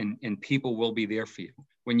 reach out, and people will be there for you.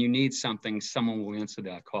 When you need something, someone will answer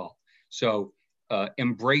that call. So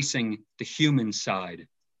embracing the human side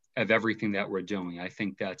of everything that we're doing, I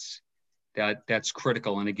think that's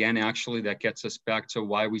critical. And again, actually, that gets us back to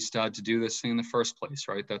why we started to do this thing in the first place,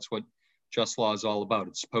 right? That's what Just Law is all about.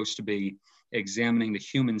 It's supposed to be examining the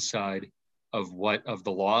human side of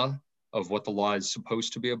the law, of what the law is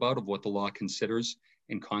supposed to be about, of what the law considers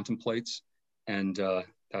and contemplates. And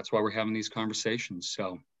that's why we're having these conversations.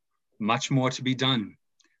 So much more to be done,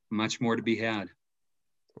 much more to be had.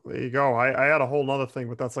 There you go. I had a whole nother thing,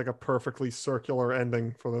 but that's like a perfectly circular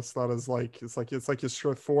ending for this. That is it's like it's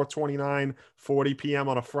 4:29, 40 p.m.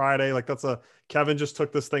 on a Friday. Like Kevin just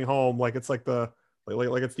took this thing home. Like it's like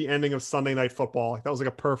it's the ending of Sunday Night Football. Like that was like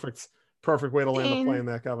a perfect way to land the plane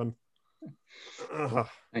there, Kevin.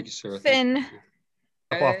 Thank you, sir. Finn.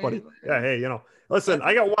 Off, buddy. Yeah, hey, listen,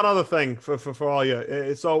 I got one other thing for all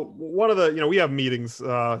you. So one of the, we have meetings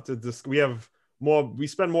we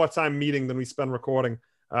spend more time meeting than we spend recording.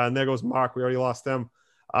 And there goes Mark. We already lost him.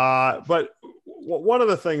 But one of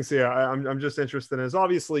the things here I'm just interested in is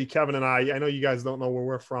obviously Kevin and I know you guys don't know where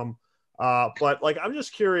we're from. But like, I'm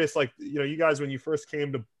just curious, like, you guys, when you first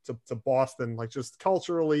came to Boston, like just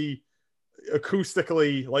culturally,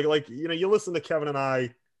 acoustically, like, you listen to Kevin and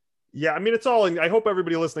I. Yeah. I mean, it's all I hope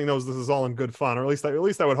everybody listening knows this is all in good fun, or at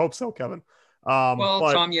least I would hope so, Kevin.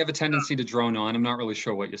 But, Tom, you have a tendency to drone on. I'm not really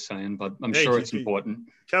sure what you're saying, but I'm sure it's important.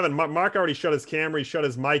 Kevin, Mark already shut his camera. He shut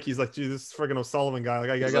his mic. He's like, geez, this friggin' O'Sullivan guy.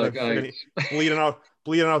 Like, I got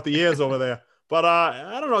bleeding out the ears over there. But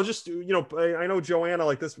I don't know. Just I know Joanna,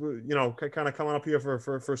 like this, kind of coming up here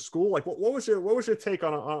for school. Like, what was your take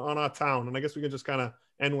on our town? And I guess we can just kind of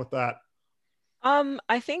end with that.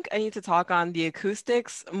 I think I need to talk on the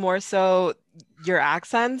acoustics more so your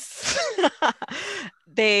accents.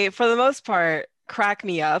 They, for the most part, crack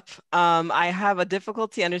me up. I have a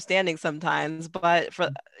difficulty understanding sometimes, but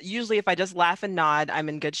usually if I just laugh and nod, I'm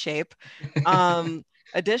in good shape.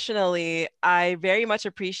 Additionally, I very much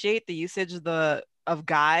appreciate the usage of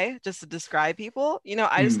guy just to describe people.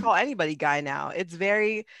 I just call anybody guy now. It's a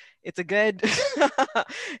good, it's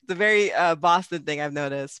a very Boston thing I've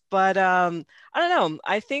noticed. But I don't know.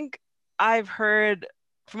 I think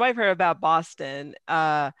from what I've heard about Boston,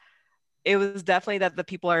 it was definitely that the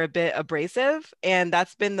people are a bit abrasive, and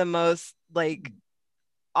that's been the most like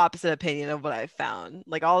opposite opinion of what I've found.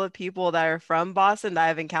 Like all the people that are from Boston that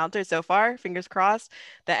I've encountered so far, fingers crossed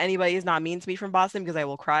that anybody is not mean to me from Boston because I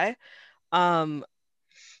will cry.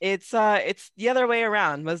 It's the other way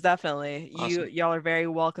around, most definitely. Awesome. Y'all are very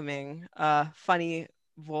welcoming, funny,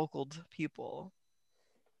 vocaled people.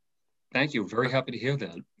 Thank you. Very happy to hear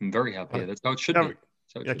that. I'm very happy. That's how it should be.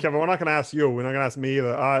 Yeah, Kevin, we're not going to ask you. We're not going to ask me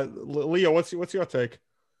either. Leo, what's your take?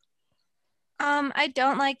 I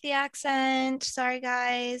don't like the accent. Sorry,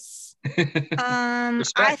 guys.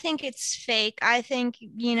 I think it's fake. I think,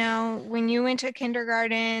 when you went to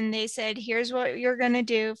kindergarten, they said, here's what you're going to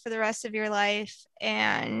do for the rest of your life,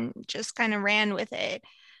 and just kind of ran with it.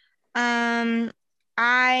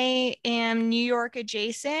 I am New York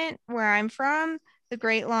adjacent where I'm from. The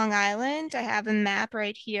Great Long Island. I have a map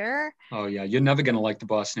right here. Oh yeah, you're never gonna like the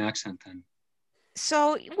Boston accent then.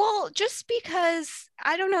 So, well, just because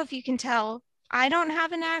I don't know if you can tell, I don't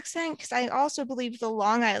have an accent because I also believe the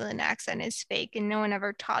Long Island accent is fake and no one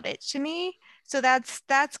ever taught it to me. So that's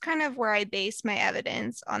kind of where I base my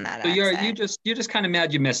evidence on that. So accent. you're just kind of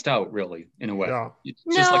mad you missed out, really, in a way. Yeah. It's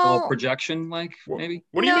just like a little projection, like maybe.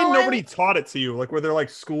 What do you mean nobody taught it to you? Like, were there like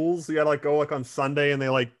schools you had to like go like on Sunday and they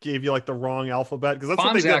like gave you like the wrong alphabet? Because that's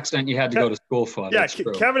Tom's what they accent you had to go to school for. Yeah,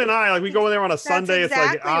 Kevin and I, like, we go there on a Sunday.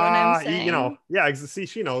 Exactly it's like yeah. See,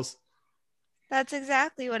 she knows. That's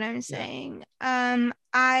exactly what I'm saying.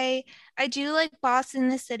 I do like Boston,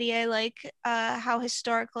 the city. I like how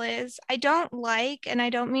historical it is. I don't like, and I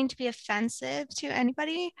don't mean to be offensive to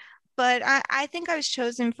anybody, but I think I was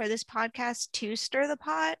chosen for this podcast to stir the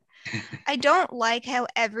pot. I don't like how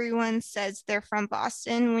everyone says they're from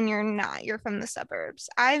Boston when you're not. You're from the suburbs.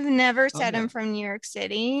 I've never said I'm from New York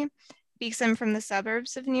City because I'm from the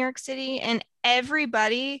suburbs of New York City, and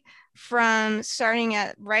everybody from starting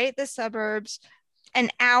at the suburbs, an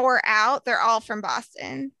hour out, they're all from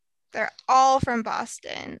Boston. They're all from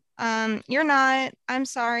Boston. You're not. I'm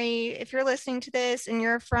sorry if you're listening to this and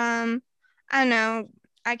you're from, I don't know,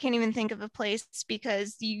 I can't even think of a place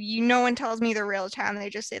because no one tells me the real town. They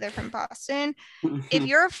just say they're from Boston. If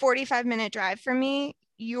you're a 45-minute drive from me,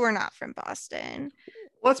 you are not from Boston.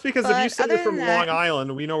 Well, that's because if you say you're from Long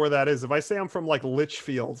Island, we know where that is. If I say I'm from like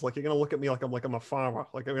Litchfield, like you're gonna look at me like I'm a farmer.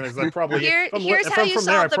 Like I mean, is that probably here's how you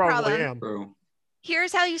solve the problem.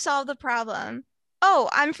 Here's how you solve the problem. Oh,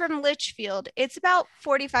 I'm from Litchfield. It's about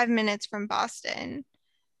 45 minutes from Boston,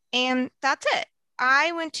 and that's it.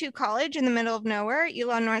 I went to college in the middle of nowhere,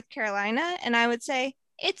 Elon, North Carolina, and I would say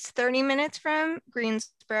it's 30 minutes from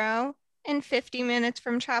Greensboro and 50 minutes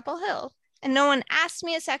from Chapel Hill. And no one asked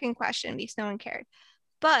me a second question because no one cared.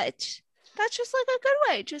 But that's just like a good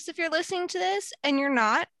way. Just if you're listening to this and you're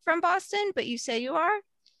not from Boston, but you say you are,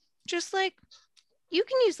 just like you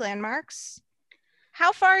can use landmarks.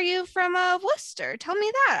 How far are you from Worcester? Tell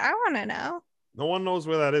me that. I want to know. No one knows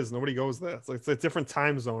where that is. Nobody goes there. It's a different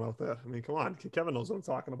time zone out there. I mean, come on. Kevin knows what I'm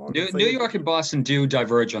talking about. New York and Boston do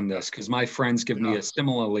diverge on this because my friends give me a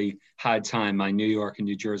similarly hard time, my New York and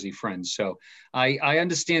New Jersey friends. So I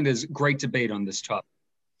understand there's great debate on this topic,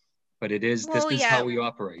 but this is how we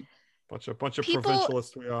operate. Bunch of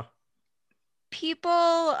provincialists we are.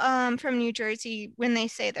 People from New Jersey, when they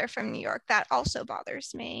say they're from New York, that also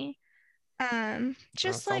bothers me.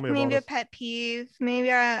 Just like maybe a pet peeve.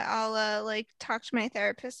 Maybe I'll like talk to my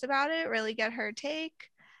therapist about it, really get her take.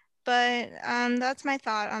 But that's my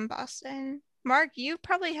thought on Boston. Mark, you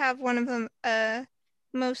probably have one of the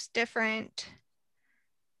most different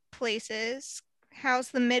places. How's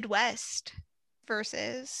the Midwest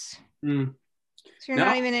versus? So you're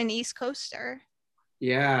not even an East Coaster.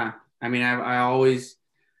 Yeah, I mean, I always.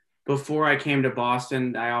 Before I came to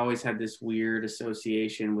Boston, I always had this weird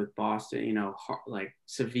association with Boston, you know, like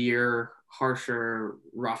severe, harsher,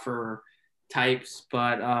 rougher types.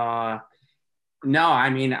 But no,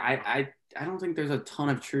 I mean, I don't think there's a ton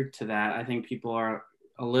of truth to that. I think people are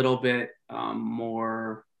a little bit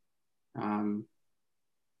more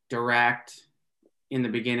direct in the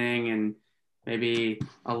beginning and maybe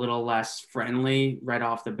a little less friendly right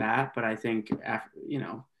off the bat. But I think,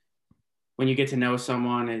 when you get to know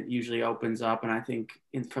someone, it usually opens up. And I think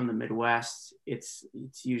from the Midwest, it's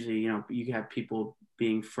usually, you have people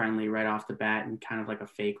being friendly right off the bat in kind of like a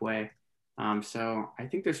fake way. So I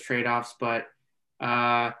think there's trade-offs, but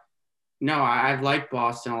no, I've liked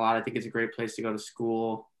Boston a lot. I think it's a great place to go to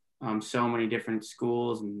school. So many different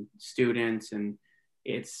schools and students, and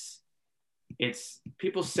it's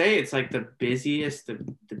people say it's like the busiest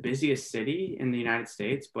city in the United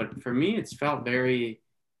States. But for me, it's felt very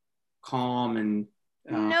calm and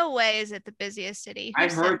no way is it the busiest city. I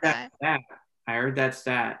heard that stat. I heard that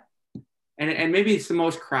stat, and maybe it's the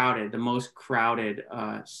most crowded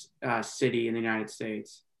city in the United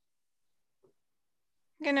States.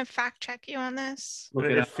 I'm gonna fact check you on this.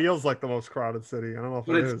 It feels like the most crowded city. I don't know if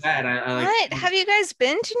it is. What? Have you guys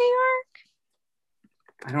been to New York?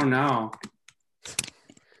 I don't know.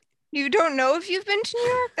 You don't know if you've been to New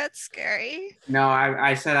York? That's scary. No,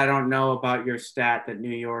 I said I don't know about your stat that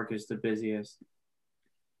New York is the busiest.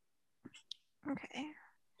 Okay.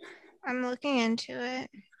 I'm looking into it.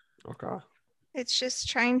 Okay. It's just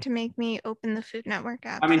trying to make me open the Food Network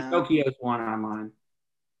app. I mean, Tokyo's one online.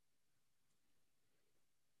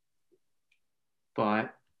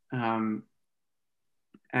 But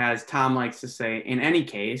as Tom likes to say, in any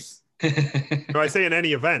case. No, I say in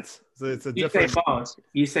any event. It's a different.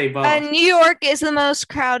 You say both. New York is the most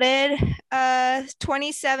crowded.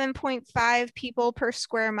 27.5 people per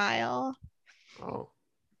square mile. Oh,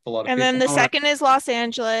 a lot of and people. Then the second is Los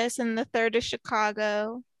Angeles, and the third is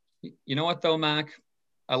Chicago. You know what, though, Mac?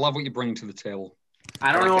 I love what you're bringing to the table.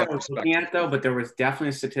 I don't know what I was looking at, though, but there was definitely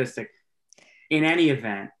a statistic. In any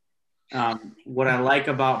event, what I like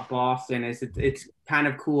about Boston is it's kind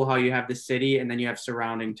of cool how you have the city and then you have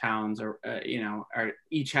surrounding towns or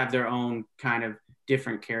each have their own kind of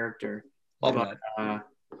different character. Love that.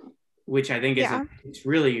 Which I think it's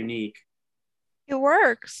really unique. It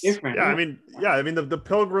works. Different. Yeah, I mean, the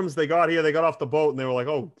Pilgrims, they got off the boat and they were like,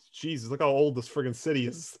 oh, Jesus, look how old this friggin' city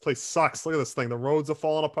is. This place sucks. Look at this thing. The roads are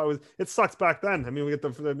falling apart. It sucks back then. I mean,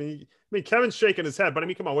 Kevin's shaking his head, but I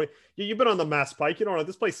mean, come on. You've been on the Mass Pike. You don't know.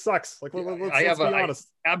 This place sucks. Like, let's be honest.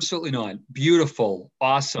 Absolutely not. Beautiful,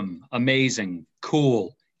 awesome, amazing,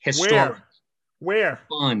 cool, historic. Where?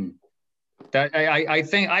 Fun. That I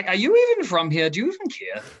think. Are you even from here? Do you even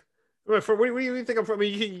care? What do you think I'm from? I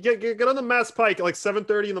mean, you get on the Mass Pike at like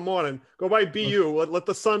 7:30 in the morning. Go by BU. Let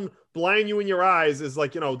the sun blind you in your eyes. Is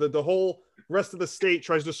like the whole rest of the state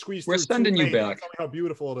tries to squeeze. We're sending you back. How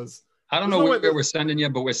beautiful it is. I don't know where we're sending you,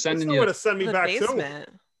 but we're sending you. To send me back too.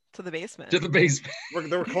 To the basement. To the basement.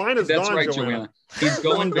 The recliner's That's gone, right, Joanna. He's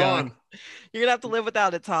going back. You're gonna have to live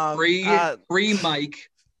without it, Tom. Free mic,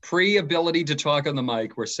 free ability to talk on the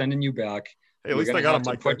mic. We're sending you back. Hey, at least I got a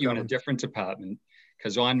mic. Put you in a different department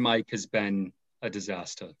because on mic has been a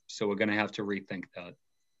disaster. So we're gonna have to rethink that.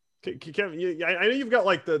 Kevin, I know you've got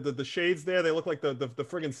like the shades there. They look like the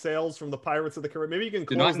friggin' sails from the Pirates of the Caribbean. Maybe you can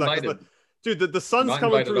close that. Dude, the sun's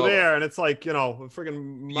coming through there, and it's like, you know,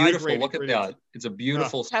 friggin' beautiful. Look at that. It's a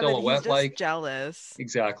beautiful silhouette. Kevin, he's just jealous.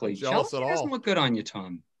 Exactly. Jealous at all. Doesn't look good on you,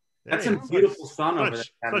 Tom. That's a beautiful sun over there.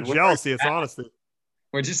 It's not jealousy. It's honesty.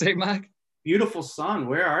 What'd you say, Mark? Beautiful sun.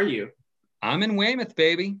 Where are you? I'm in Weymouth,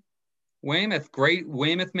 baby. Weymouth, great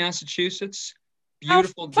Weymouth, Massachusetts.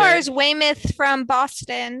 Beautiful day. How far day. is Weymouth from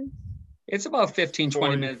Boston? It's about 15,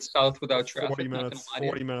 20 minutes south without traffic. 40 minutes.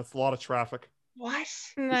 40 minutes. A lot of traffic. What?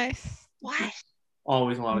 Nice. What?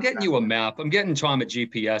 Always a lot of traffic. I'm getting you a map. I'm getting Tom a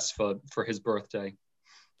GPS for his birthday.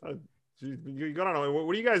 You gotta know,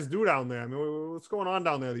 what do you guys do down there? I mean, what's going on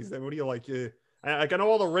down there these days? What do you like? I know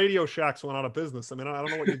all the Radio Shacks went out of business. I mean, I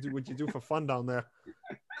don't know what you do for fun down there.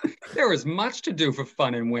 There is much to do for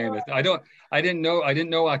fun in Weymouth. I didn't know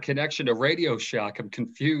our connection to Radio Shack. I'm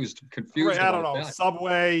confused. Right, I don't know. That.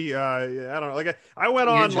 Subway. I don't know. Like I went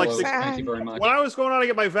on Angelo, like thank you very much. When I was going on to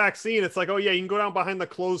get my vaccine, it's like, oh yeah, you can go down behind the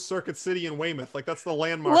closed Circuit City in Weymouth. Like that's the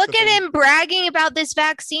landmark. Look at him bragging about this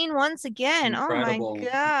vaccine once again. Incredible. Oh my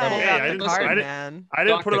god! Hey, I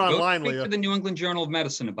didn't put it online, Leah. Leah. To the New England Journal of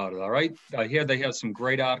Medicine about it. All right. I hear they have some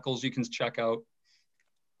great articles you can check out.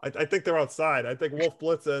 I think they're outside. I think Wolf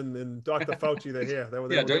Blitz and Dr. Fauci, they're here.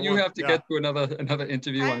 Don't you have to get to another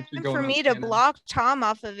interview? For me to block Tom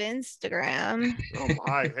off of Instagram. Oh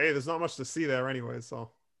my! Hey, there's not much to see there anyway. So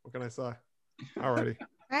what can I say? Alrighty.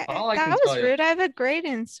 That was rude. I have a great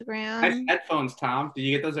Instagram. Nice headphones, Tom. Did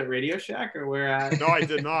you get those at Radio Shack or where at? No, I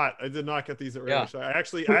did not. I did not get these at Radio Shack. I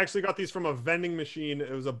actually got these from a vending machine.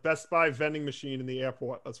 It was a Best Buy vending machine in the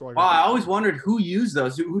airport. That's where I got I always wondered who used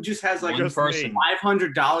those. Who just has like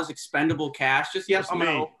 $500 expendable cash? I'm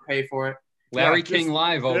gonna pay for it. Larry King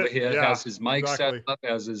Live over here has his mic set up,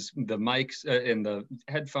 has the mics and the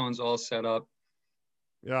headphones all set up.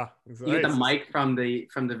 Yeah, exactly. You get the mic from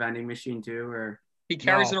the vending machine too, or he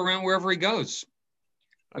carries it around wherever he goes.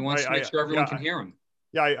 He wants to make sure everyone can hear him.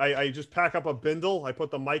 Yeah, I just pack up a bindle. I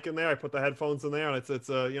put the mic in there. I put the headphones in there, and it's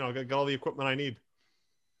got all the equipment I need.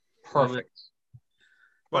 Perfect.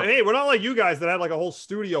 But hey, we're not like you guys that had like a whole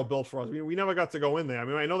studio built for us. We never got to go in there. I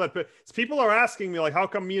mean, I know that people are asking me like, how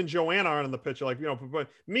come me and Joanna aren't in the picture? Like, but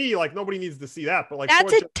me, like nobody needs to see that. But like,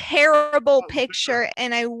 that's a terrible picture,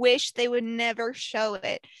 and I wish they would never show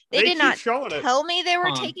it. They did not tell me they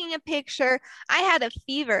were taking a picture. I had a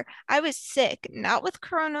fever. I was sick, not with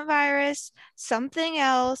coronavirus, something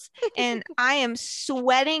else, and I am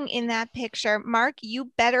sweating in that picture. Mark, you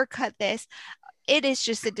better cut this. It is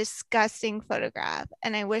just a disgusting photograph,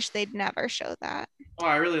 and I wish they'd never show that. Oh,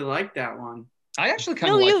 I really like that one. I actually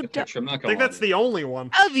kind of like the picture. I'm not gonna I think that's the only one.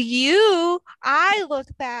 Of you, I look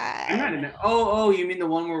bad. Oh, you mean the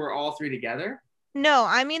one where we're all three together? No,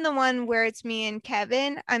 I mean the one where it's me and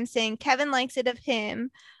Kevin. I'm saying Kevin likes it of him.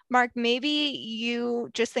 Mark, maybe you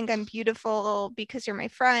just think I'm beautiful because you're my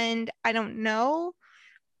friend. I don't know.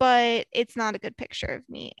 But it's not a good picture of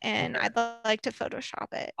me, and I'd like to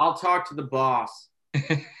Photoshop it. I'll talk to the boss.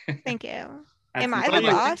 Thank you. Am I the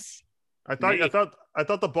boss? I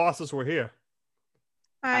thought the bosses were here.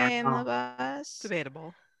 I am the boss.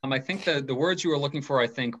 Debatable. I think the words you were looking for, I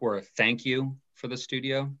think, were thank you for the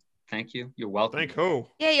studio. Thank you. You're welcome. Thank who?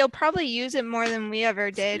 Yeah, you'll probably use it more than we ever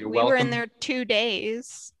did. We were in there 2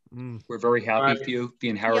 days. We're very happy for you, the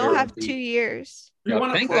inheritor. You'll have 2 years.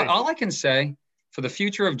 All I can say, for the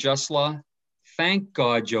future of Just Law, thank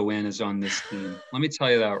God Joanna's on this team. Let me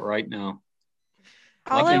tell you that right now.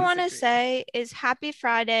 All I want to say is happy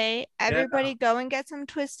Friday. Everybody go and get some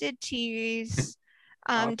Twisted Teas.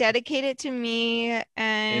 Dedicate it to me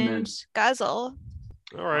and Guzzle.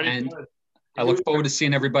 All right. And I look forward to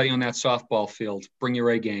seeing everybody on that softball field. Bring your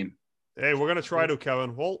A game. Hey, we're gonna try to,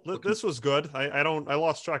 Kevin. Well, this was good. I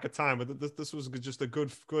lost track of time, but this was just a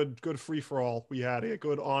good free for all we had. A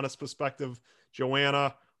good, honest perspective.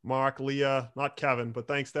 Joanna, Mark, Leah, not Kevin, but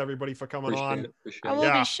thanks to everybody for coming on. I will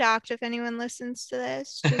be shocked if anyone listens to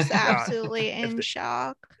this. Just absolutely in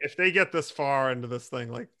shock. If they get this far into this thing,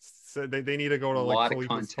 like they need to go to like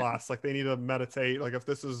Felipe's class. Like they need to meditate. Like if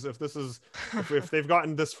they've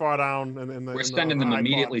gotten this far down, and we're sending them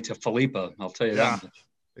immediately to Felipe. I'll tell you that much.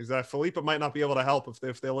 Exactly. Felipe might not be able to help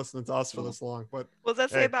if they're listening to us for this long. But what does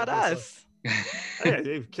that say about us?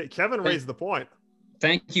 Kevin raised the point.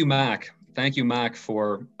 Thank you, Mac. Thank you, Mac,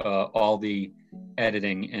 for all the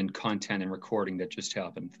editing and content and recording that just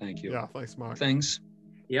happened. Thank you. Yeah, thanks, Mark. Things.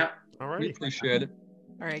 Yep. All We righty. appreciate it.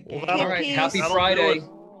 All right. Well, gang. All right. Happy that'll do Friday. it.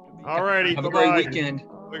 All righty. Have a Bye-bye. great weekend.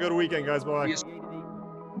 Have a good weekend, guys. Bye. See you